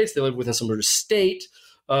United States, they live within some sort of state.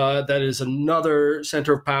 That is another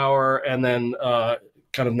center of power, and then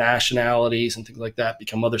kind of nationalities and things like that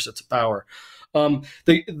become other sets of power.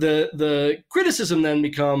 The criticism then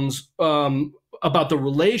becomes about the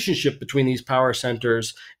relationship between these power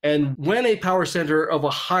centers, and when a power center of a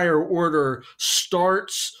higher order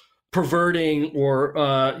starts perverting or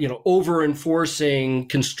over enforcing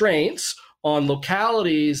constraints on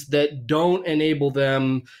localities that don't enable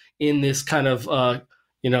them in this kind of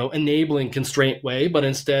enabling constraint way, but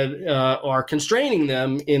instead are constraining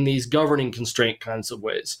them in these governing constraint kinds of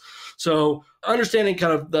ways. So understanding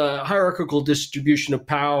kind of the hierarchical distribution of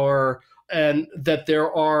power, and that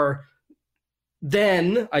there are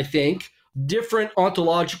then, I think, different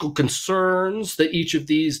ontological concerns that each of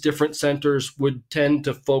these different centers would tend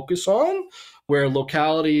to focus on, where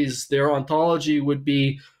localities, their ontology would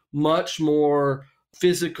be much more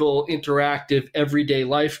physical, interactive, everyday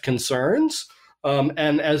life concerns.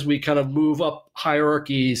 And as we kind of move up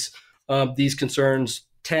hierarchies, these concerns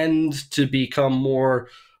tend to become more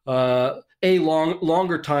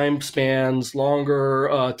longer time spans,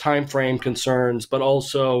 longer time frame concerns, but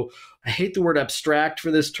also, I hate the word abstract for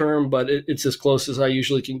this term, but it's as close as I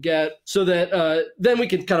usually can get, so that then we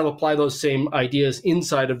can kind of apply those same ideas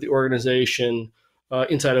inside of the organization,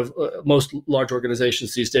 inside of most large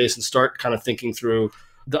organizations these days, and start kind of thinking through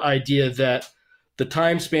the idea that the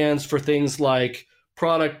time spans for things like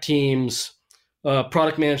product teams,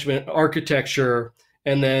 product management, architecture,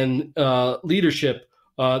 and then leadership,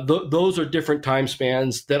 those are different time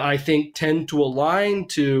spans that I think tend to align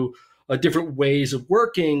to different ways of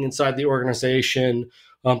working inside the organization,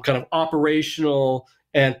 kind of operational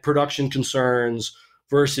and production concerns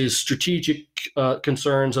versus strategic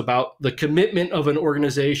concerns about the commitment of an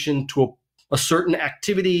organization to a certain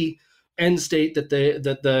activity end state that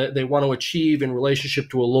they want to achieve in relationship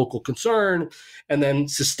to a local concern, and then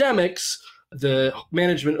systemics, the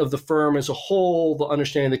management of the firm as a whole, the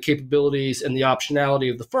understanding of the capabilities and the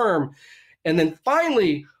optionality of the firm, and then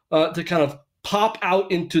finally to kind of pop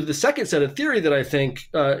out into the second set of theory that I think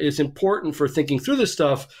is important for thinking through this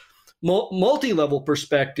stuff, multi-level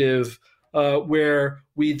perspective, where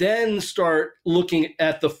we then start looking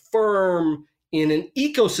at the firm in an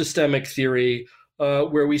ecosystemic theory,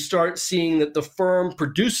 where we start seeing that the firm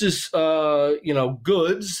produces,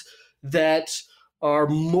 goods that are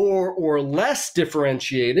more or less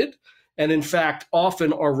differentiated, and in fact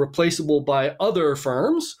often are replaceable by other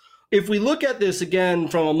firms. If we look at this again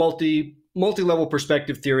from a multi-level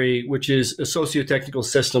perspective theory, which is a socio-technical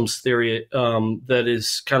systems theory that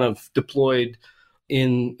is kind of deployed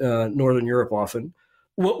in Northern Europe often,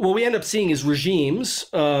 what we end up seeing is regimes.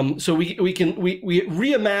 So we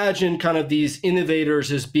reimagine kind of these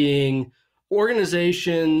innovators as being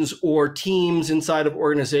organizations or teams inside of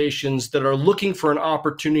organizations that are looking for an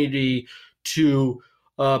opportunity to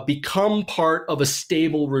become part of a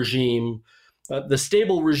stable regime. The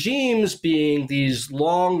stable regimes being these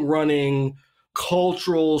long-running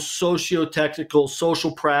cultural, socio-technical,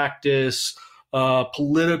 social practice,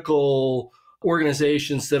 political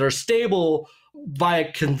organizations that are stable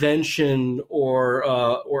via convention or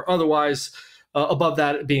otherwise, above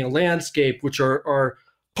that being a landscape, which are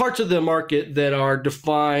parts of the market that are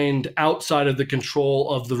defined outside of the control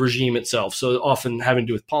of the regime itself. So often having to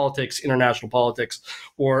do with politics, international politics,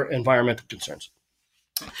 or environmental concerns.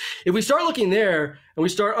 If we start looking there and we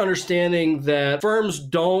start understanding that firms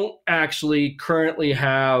don't actually currently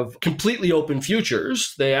have completely open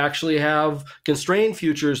futures, they actually have constrained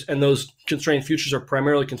futures, and those constrained futures are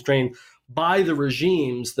primarily constrained by the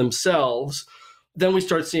regimes themselves, then we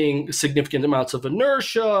start seeing significant amounts of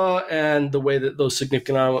inertia, and the way that those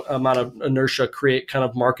significant amount of inertia create kind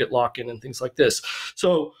of market lock-in and things like this.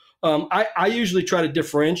 So I usually try to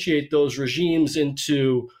differentiate those regimes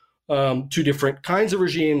into two different kinds of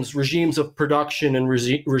regimes of production and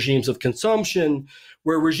regimes of consumption,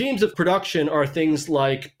 where regimes of production are things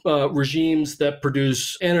like regimes that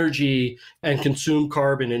produce energy and consume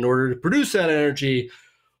carbon in order to produce that energy.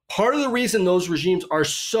 Part of the reason those regimes are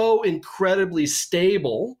so incredibly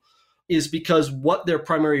stable is because what they're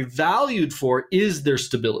primarily valued for is their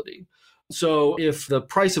stability. So if the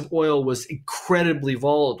price of oil was incredibly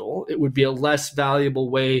volatile, it would be a less valuable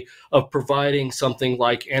way of providing something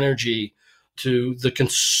like energy to the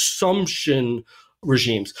consumption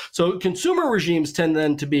regimes. So consumer regimes tend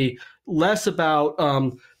then to be less about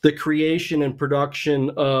the creation and production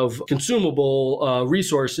of consumable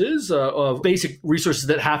resources, of basic resources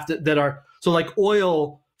that are, so like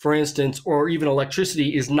oil, for instance, or even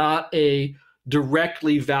electricity is not a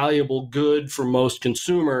directly valuable good for most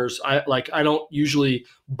consumers. I don't usually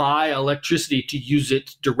buy electricity to use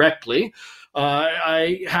it directly.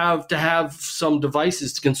 I have to have some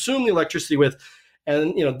devices to consume the electricity with,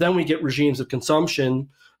 and then we get regimes of consumption.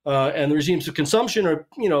 And the regimes of consumption are,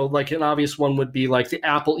 like an obvious one would be like the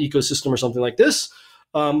Apple ecosystem or something like this.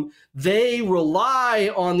 They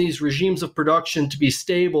rely on these regimes of production to be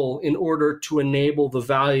stable in order to enable the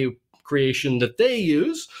value creation that they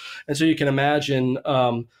use. And so you can imagine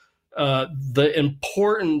the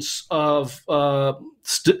importance of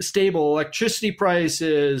stable electricity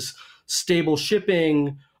prices, stable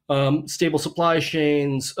shipping, stable supply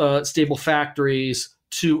chains, stable factories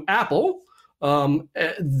to Apple.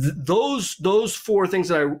 Those four things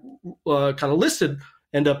that I kind of listed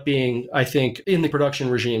end up being, I think, in the production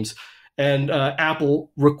regimes. And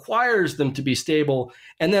Apple requires them to be stable.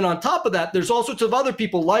 And then on top of that, there's all sorts of other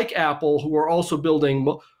people like Apple who are also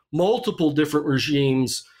building multiple different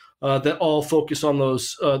regimes that all focus on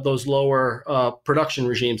those lower production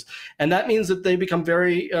regimes. And that means that they become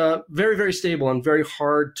very, very, very stable and very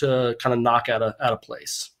hard to kind of knock out of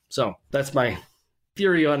place. So that's my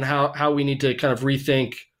theory on how we need to kind of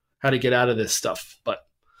rethink how to get out of this stuff. But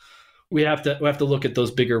we have to look at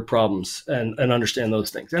those bigger problems and understand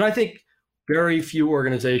those things. And I think very few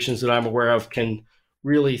organizations that I'm aware of can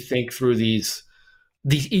really think through these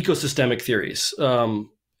ecosystemic theories. And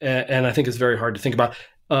I think it's very hard to think about,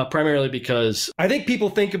 primarily because I think people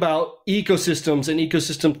think about ecosystems and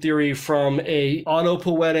ecosystem theory from a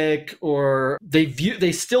autopoietic, or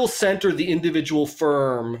they still center the individual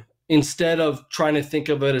firm instead of trying to think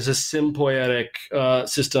of it as a symbiotic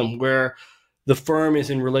system where the firm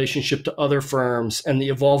is in relationship to other firms, and the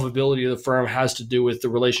evolvability of the firm has to do with the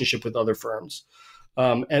relationship with other firms.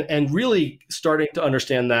 And really starting to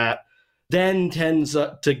understand that then tends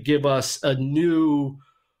to give us a new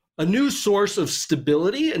source of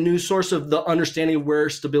stability, a new source of the understanding of where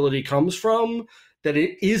stability comes from, that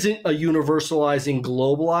it isn't a universalizing,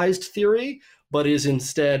 globalized theory, but is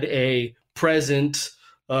instead a present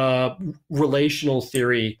relational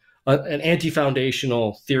theory, an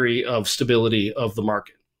anti-foundational theory of stability of the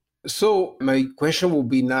market. So my question will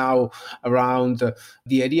be now around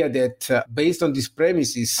the idea that based on these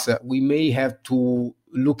premises, we may have to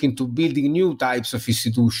look into building new types of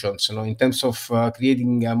institutions, in terms of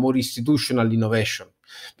creating more institutional innovation.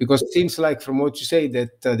 Because it seems like from what you say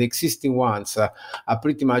that the existing ones are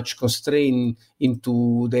pretty much constrained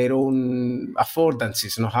into their own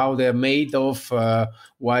affordances, how they're made of,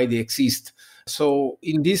 why they exist. So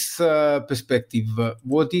in this perspective,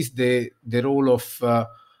 what is the role of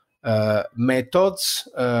methods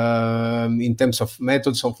in terms of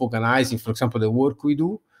methods of organizing, for example, the work we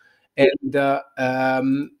do, and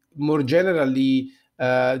more generally,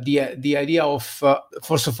 the idea of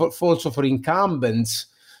also for incumbents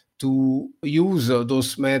to use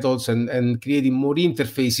those methods and creating more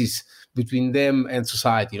interfaces between them and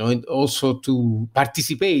society, and also to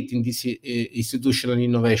participate in this institutional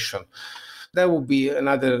innovation. That would be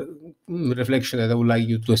another reflection that I would like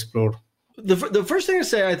you to explore. The first thing to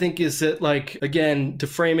say, I think, is that, again, to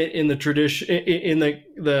frame it in the tradition, in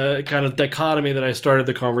the kind of dichotomy that I started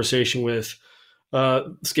the conversation with,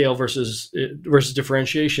 scale versus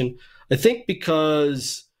differentiation. I think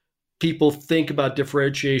because people think about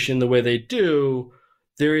differentiation the way they do,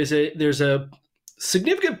 there's a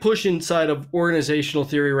significant push inside of organizational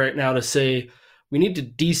theory right now to say we need to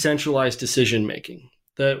decentralize decision making.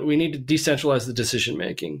 That we need to decentralize the decision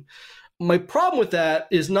making. My problem with that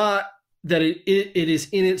is not that it is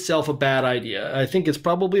in itself a bad idea. I think it's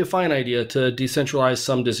probably a fine idea to decentralize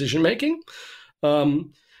some decision making.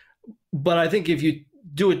 But I think if you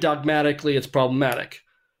do it dogmatically, it's problematic.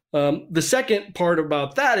 The second part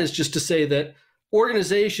about that is just to say that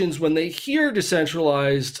organizations, when they hear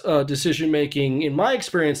decentralized decision-making, in my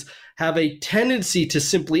experience, have a tendency to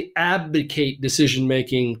simply abdicate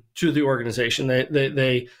decision-making to the organization.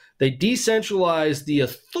 They decentralize the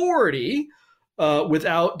authority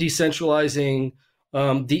without decentralizing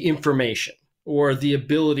the information or the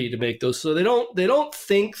ability to make those. So they don't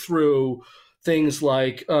think through things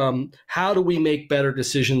like how do we make better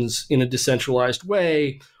decisions in a decentralized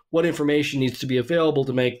way? What information needs to be available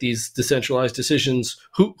to make these decentralized decisions?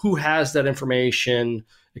 Who has that information,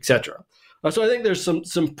 etc. So I think there's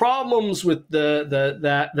some problems with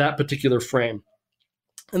that particular frame.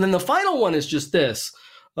 And then the final one is just this,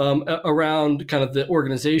 around kind of the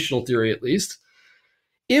organizational theory, at least.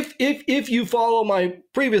 If you follow my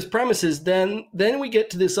previous premises, then we get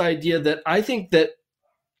to this idea that I think that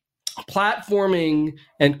platforming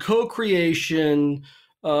and co-creation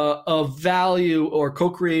of value, or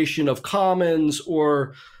co-creation of commons,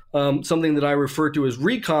 or something that I refer to as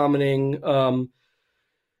recommoning,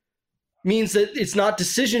 means that it's not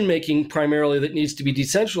decision-making primarily that needs to be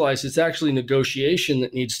decentralized. It's actually negotiation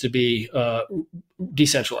that needs to be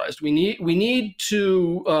decentralized. We need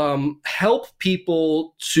to help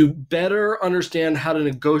people to better understand how to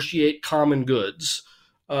negotiate common goods.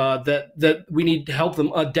 That we need to help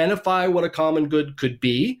them identify what a common good could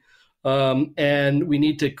be. And we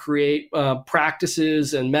need to create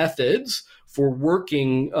practices and methods for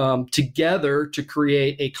working together to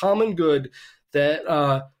create a common good that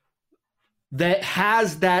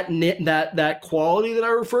has that quality that I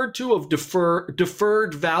referred to of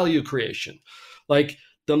deferred value creation. Like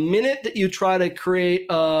the minute that you try to create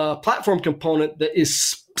a platform component that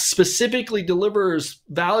is specifically delivers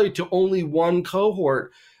value to only one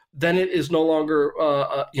cohort, then it is no longer,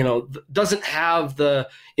 doesn't have the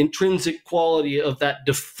intrinsic quality of that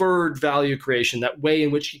deferred value creation, that way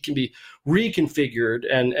in which it can be reconfigured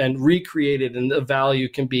and recreated, and the value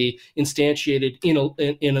can be instantiated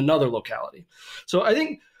in another locality. So I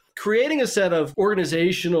think creating a set of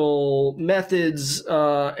organizational methods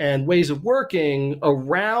and ways of working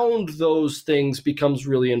around those things becomes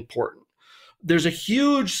really important. There's a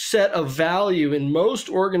huge set of value in most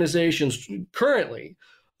organizations currently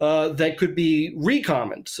that could be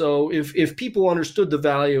recommoned. So if people understood the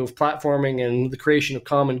value of platforming and the creation of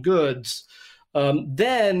common goods,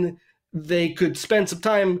 then they could spend some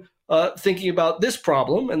time thinking about this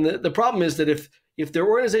problem. And the problem is that if their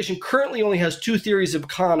organization currently only has two theories of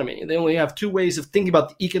economy, they only have two ways of thinking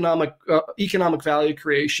about the economic value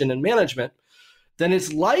creation and management, then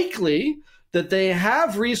it's likely that they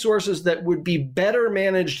have resources that would be better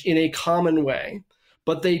managed in a common way,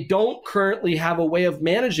 but they don't currently have a way of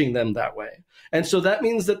managing them that way. And so that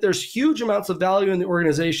means that there's huge amounts of value in the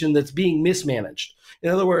organization that's being mismanaged. In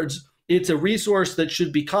other words, it's a resource that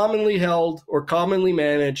should be commonly held or commonly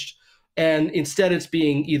managed, and instead it's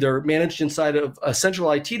being either managed inside of a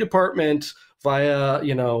central IT department via,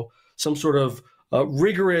 some sort of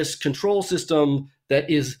rigorous control system that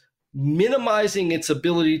is minimizing its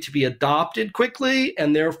ability to be adopted quickly,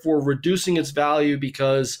 and therefore reducing its value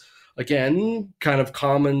because again, kind of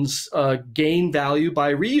commons gain value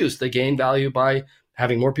by reuse. They gain value by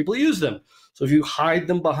having more people use them. So if you hide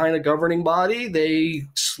them behind a governing body, they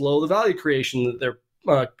slow the value creation that they're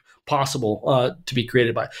possible to be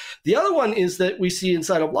created by. The other one is that we see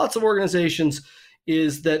inside of lots of organizations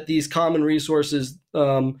is that these common resources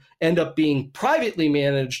end up being privately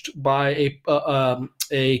managed by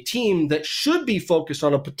a team that should be focused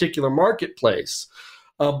on a particular marketplace,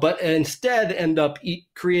 but instead end up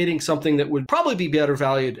creating something that would probably be better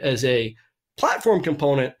valued as a platform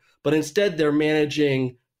component, but instead they're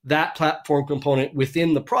managing that platform component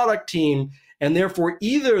within the product team. And therefore,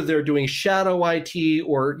 either they're doing shadow IT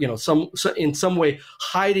or in some way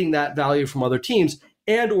hiding that value from other teams,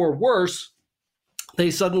 and or worse,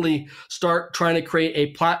 they suddenly start trying to create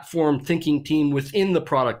a platform thinking team within the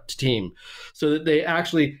product team, so that they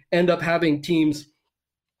actually end up having teams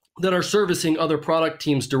that are servicing other product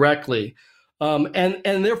teams directly,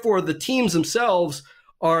 and therefore the teams themselves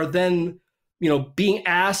are then being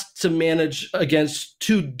asked to manage against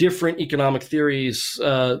two different economic theories,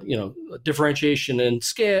 differentiation and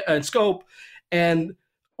scale and scope. And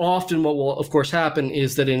often what will, of course, happen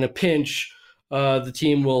is that in a pinch, the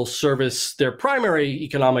team will service their primary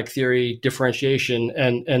economic theory differentiation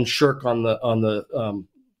and shirk on the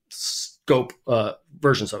scope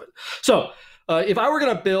versions of it. So if I were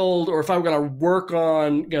going to build, or if I were going to work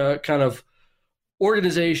on kind of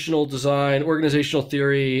organizational design, organizational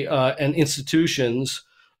theory, and institutions,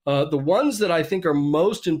 the ones that I think are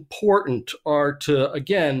most important are to,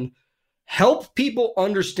 again, help people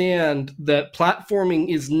understand that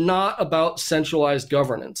platforming is not about centralized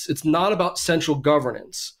governance. It's not about central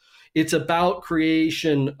governance. It's about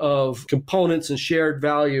creation of components and shared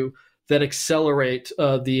value that accelerate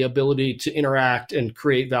the ability to interact and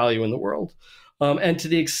create value in the world. And to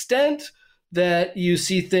the extent that you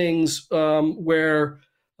see things where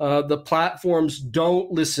the platforms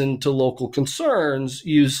don't listen to local concerns,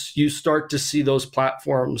 you start to see those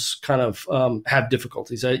platforms kind of have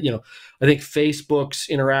difficulties. I think Facebook's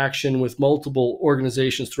interaction with multiple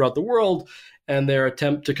organizations throughout the world and their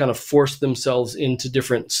attempt to kind of force themselves into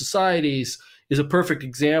different societies is a perfect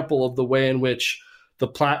example of the way in which the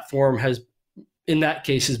platform has, in that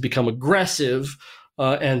case, has become aggressive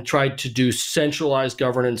and tried to do centralized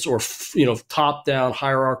governance or top-down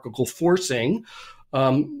hierarchical forcing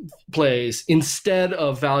plays instead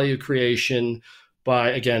of value creation by,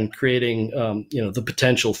 again, creating the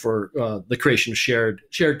potential for the creation of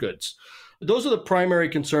shared goods. Those are the primary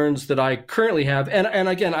concerns that I currently have. And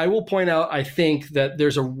again, I will point out, I think that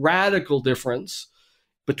there's a radical difference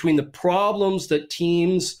between the problems that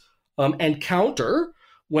teams encounter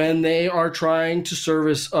when they are trying to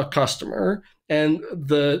service a customer and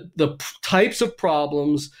the types of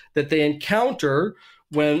problems that they encounter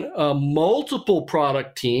when multiple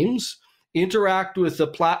product teams interact with a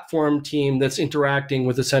platform team that's interacting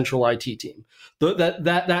with a central IT team.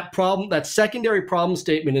 That problem, that secondary problem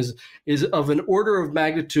statement is of an order of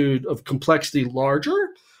magnitude of complexity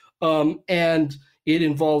larger, and it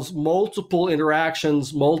involves multiple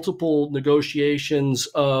interactions, multiple negotiations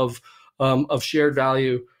of shared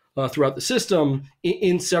value throughout the system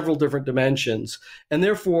in several different dimensions. And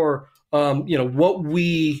therefore,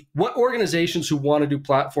 what organizations who want to do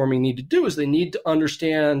platforming need to do is they need to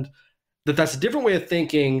understand that that's a different way of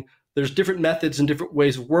thinking. There's different methods and different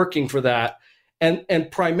ways of working for that.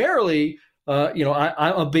 And primarily, I'm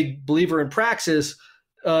a big believer in praxis.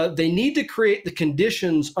 They need to create the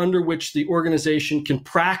conditions under which the organization can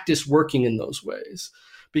practice working in those ways.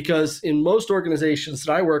 Because in most organizations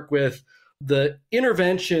that I work with, the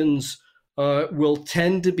interventions will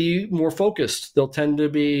tend to be more focused. They'll tend to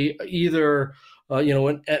be either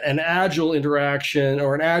an agile interaction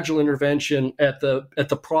or an agile intervention at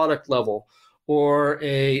the product level, or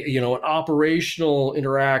an operational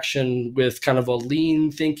interaction with kind of a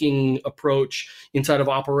lean thinking approach inside of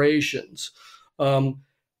operations.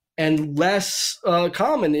 And less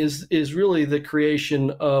common is really the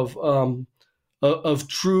creation of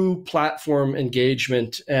true platform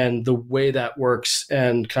engagement and the way that works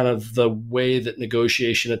and kind of the way that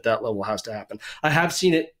negotiation at that level has to happen. I have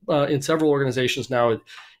seen it in several organizations now.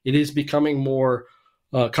 It is becoming more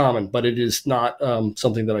common, but it is not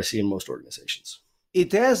something that I see in most organizations.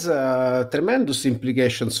 It has tremendous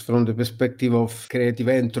implications from the perspective of creative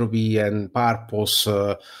entropy and purpose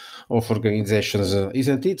of organizations,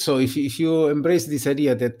 isn't it? So if you embrace this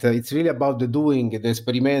idea that it's really about the doing, the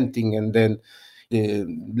experimenting, and then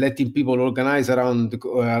letting people organize around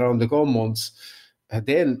the commons,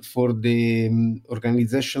 then for the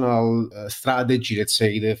organizational strategy, let's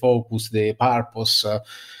say the focus, the purpose,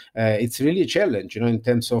 it's really a challenge, in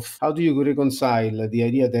terms of how do you reconcile the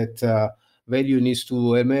idea that value needs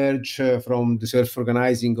to emerge from the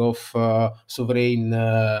self-organizing of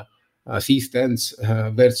sovereign systems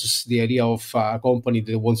versus the idea of a company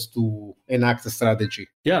that wants to enact a strategy.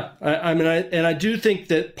 Yeah, I do think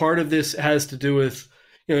that part of this has to do with,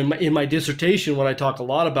 in my dissertation, what I talk a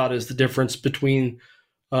lot about is the difference between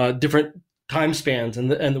different time spans and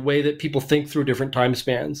the way that people think through different time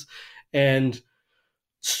spans. And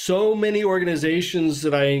so many organizations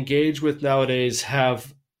that I engage with nowadays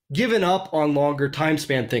have given up on longer time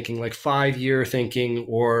span thinking, like 5-year thinking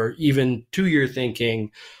or even 2-year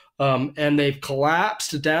thinking. And they've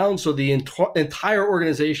collapsed down. So the entire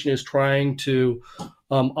organization is trying to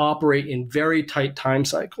operate in very tight time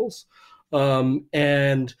cycles.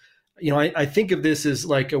 And I think of this as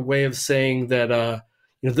like a way of saying that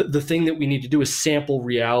the thing that we need to do is sample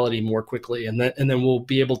reality more quickly, and then we'll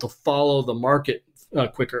be able to follow the market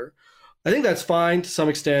quicker. I think that's fine to some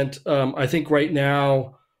extent. I think right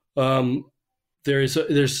now there's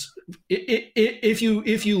if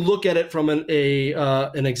you look at it from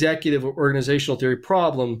an executive or organizational theory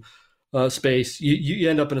problem space, you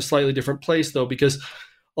end up in a slightly different place though, because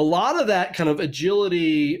a lot of that kind of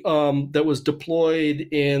agility that was deployed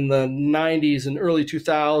in the 90s and early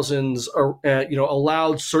 2000s,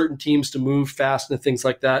 allowed certain teams to move fast and things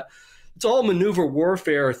like that. It's all maneuver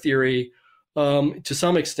warfare theory to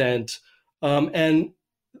some extent, and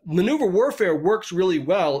maneuver warfare works really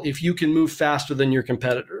well if you can move faster than your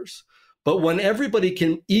competitors. But when everybody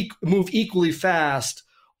can move equally fast,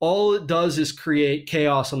 all it does is create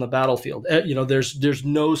chaos on the battlefield. There's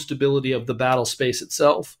no stability of the battle space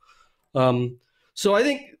itself. So I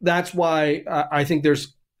think that's why I think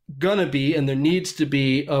there's gonna be, and there needs to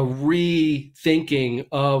be, a rethinking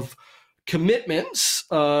of commitments.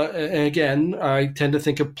 And again, I tend to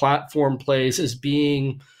think of platform plays as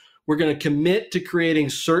being, we're going to commit to creating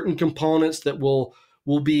certain components that will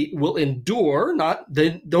endure.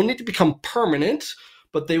 They don't need to become permanent,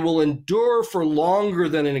 but they will endure for longer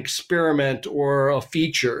than an experiment or a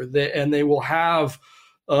feature. And they will have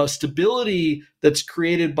stability that's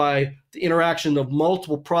created by the interaction of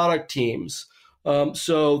multiple product teams.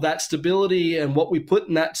 So that stability and what we put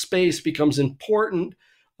in that space becomes important.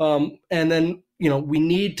 And then, we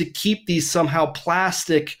need to keep these somehow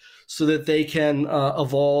plastic so that they can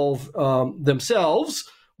evolve themselves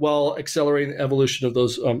while accelerating the evolution of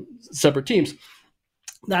those separate teams.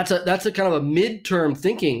 That's a kind of a midterm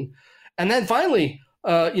thinking. And then finally,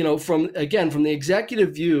 from the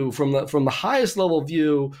executive view, from the highest level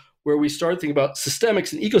view, where we start thinking about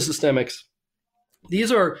systemics and ecosystemics,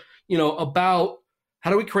 these are, about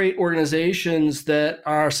how do we create organizations that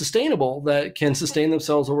are sustainable, that can sustain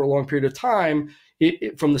themselves over a long period of time,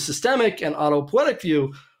 from the systemic and autopoietic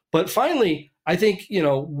view. But finally, I think,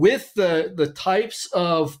 with the types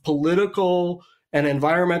of political and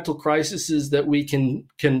environmental crises that we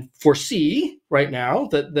can foresee right now,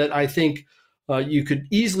 that I think you could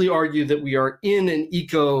easily argue that we are in an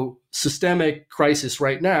ecosystemic crisis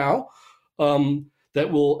right now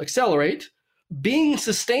that will accelerate. Being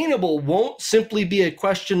sustainable won't simply be a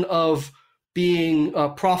question of being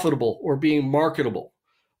profitable or being marketable.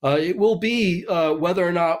 It will be whether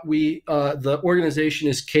or not the organization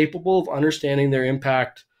is capable of understanding their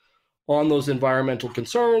impact on those environmental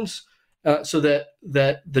concerns, so that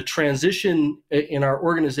the transition in our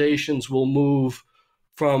organizations will move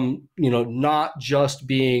from not just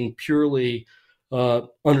being purely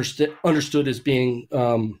understood as being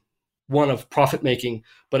one of profit making,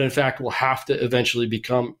 but in fact will have to eventually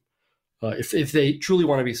become, if they truly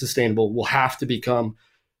want to be sustainable, will have to become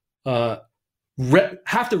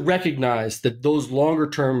have to recognize that those longer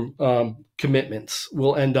term commitments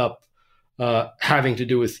will end up having to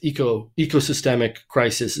do with ecosystemic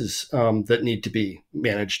crises that need to be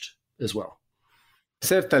managed as well.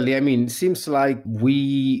 Certainly. It seems like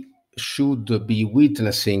we should be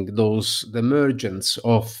witnessing the emergence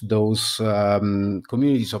of those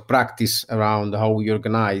communities of practice around how we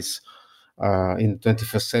organize in the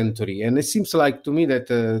 21st century. And it seems like to me that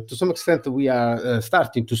to some extent we are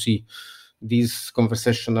starting to see this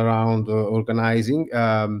conversation around organizing.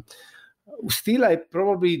 Still,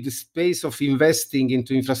 probably the space of investing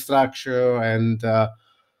into infrastructure and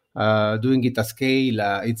doing it at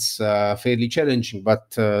scale, it's fairly challenging, but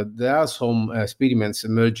there are some experiments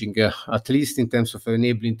emerging, at least in terms of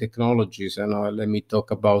enabling technologies. Let me talk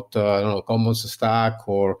about Commons Stack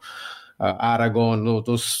or Aragon,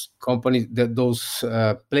 those companies, those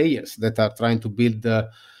players that are trying to build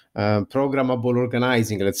programmable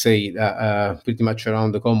organizing, let's say, pretty much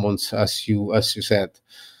around the commons, as you said.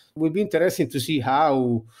 It would be interesting to see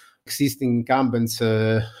how existing incumbents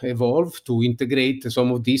evolve to integrate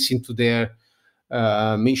some of this into their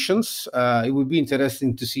missions. It would be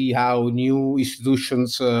interesting to see how new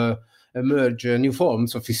institutions emerge, new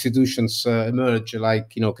forms of institutions emerge,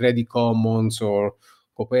 like Credit Commons or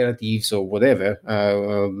cooperatives or whatever,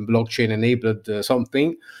 blockchain enabled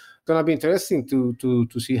something. Gonna be interesting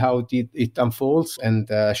to see how it unfolds, and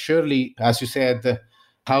surely, as you said,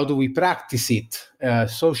 how do we practice it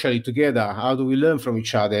socially together? How do we learn from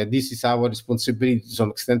each other? This is our responsibility to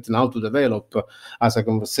some extent now to develop as a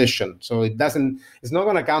conversation. So it's not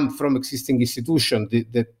going to come from existing institution,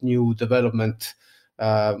 that new development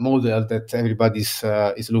model that everybody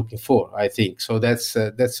is looking for, I think. So that's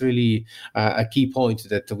really a key point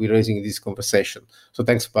that we're raising in this conversation. So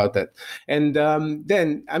thanks about that. And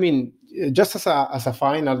then, I mean, just as a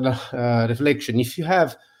final reflection, if you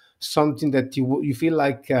have something that you feel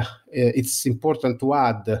like it's important to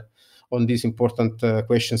add on these important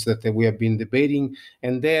questions that we have been debating,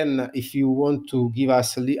 and then if you want to give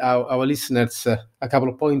us our listeners a couple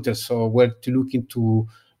of pointers or where to look into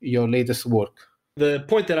your latest work. The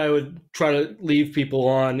point that I would try to leave people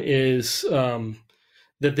on is that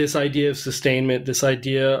this idea of sustainment, this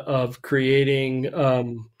idea of creating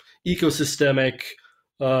ecosystemic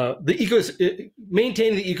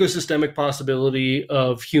maintaining the ecosystemic possibility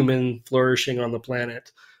of human flourishing on the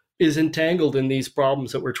planet is entangled in these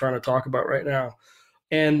problems that we're trying to talk about right now,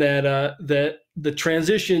 and that the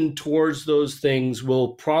transition towards those things will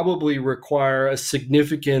probably require a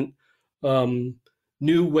significant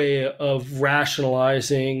new way of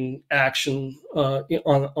rationalizing action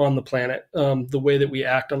on the planet, the way that we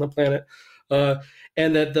act on the planet.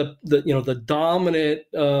 And that the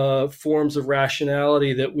dominant forms of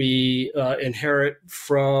rationality that we inherit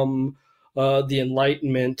from the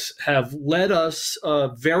Enlightenment have led us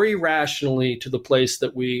very rationally to the place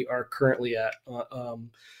that we are currently at on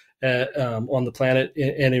the planet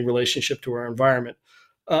and in relationship to our environment.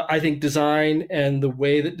 I think design and the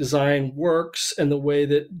way that design works and the way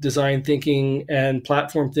that design thinking and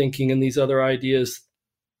platform thinking and these other ideas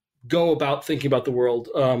go about thinking about the world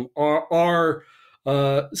are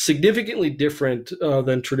significantly different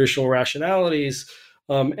than traditional rationalities,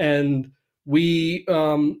 and we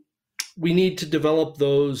need to develop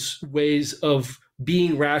those ways of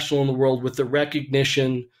being rational in the world with the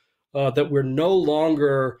recognition that we're no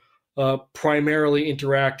longer primarily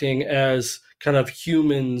interacting as kind of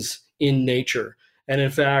humans in nature, and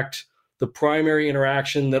in fact, the primary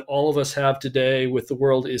interaction that all of us have today with the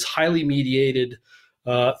world is highly mediated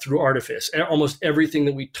through artifice. Almost everything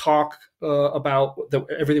that we talk about,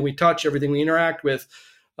 everything we touch, everything we interact with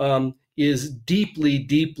is deeply,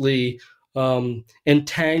 deeply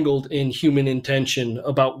entangled in human intention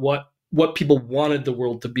about what people wanted the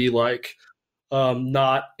world to be like,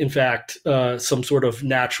 not, in fact, some sort of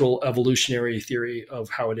natural evolutionary theory of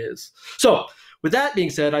how it is. So with that being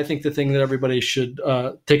said, I think the thing that everybody should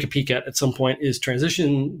take a peek at some point is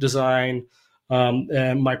transition design.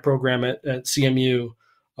 And my program at CMU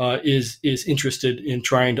is interested in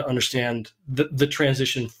trying to understand the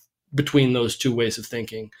transition between those two ways of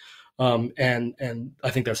thinking. And I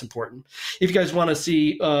think that's important. If you guys want to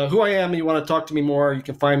see who I am and you want to talk to me more, you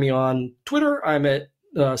can find me on Twitter. I'm at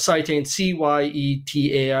Cyetain,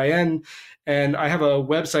 Cyetain, and I have a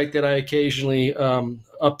website that I occasionally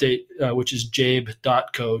update, which is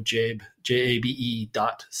jabe.co,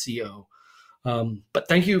 jabe.co. But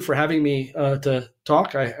thank you for having me to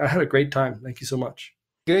talk. I had a great time. Thank you so much.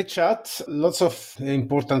 Great chat. Lots of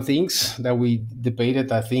important things that we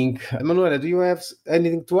debated, I think. Emanuele, do you have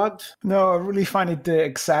anything to add? No, I really find it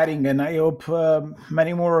exciting, and I hope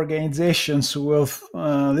many more organizations will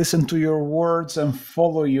listen to your words and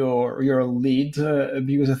follow your lead,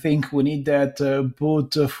 because I think we need that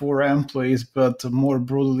both for employees, but more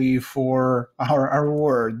broadly for our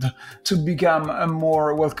world to become a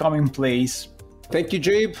more welcoming place. Thank you,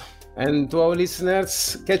 Jabe. And to our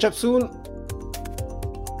listeners, catch up soon.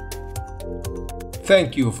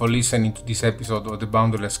 Thank you for listening to this episode of the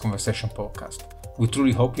Boundaryless Conversation podcast. We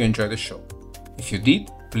truly hope you enjoyed the show. If you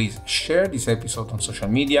did, please share this episode on social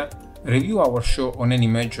media, review our show on any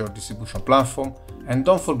major distribution platform, and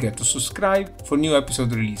don't forget to subscribe for new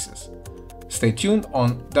episode releases. Stay tuned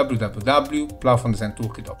on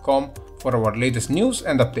www.platformdesigntoolkit.com for our latest news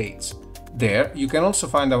and updates. There, you can also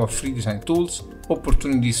find our free design tools,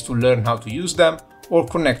 opportunities to learn how to use them, or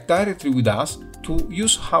connect directly with us to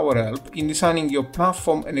use our help in designing your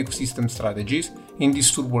platform and ecosystem strategies in these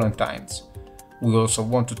turbulent times. We also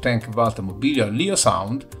want to thank Walter Mobilia and Leo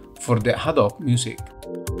Sound for the ad hoc music.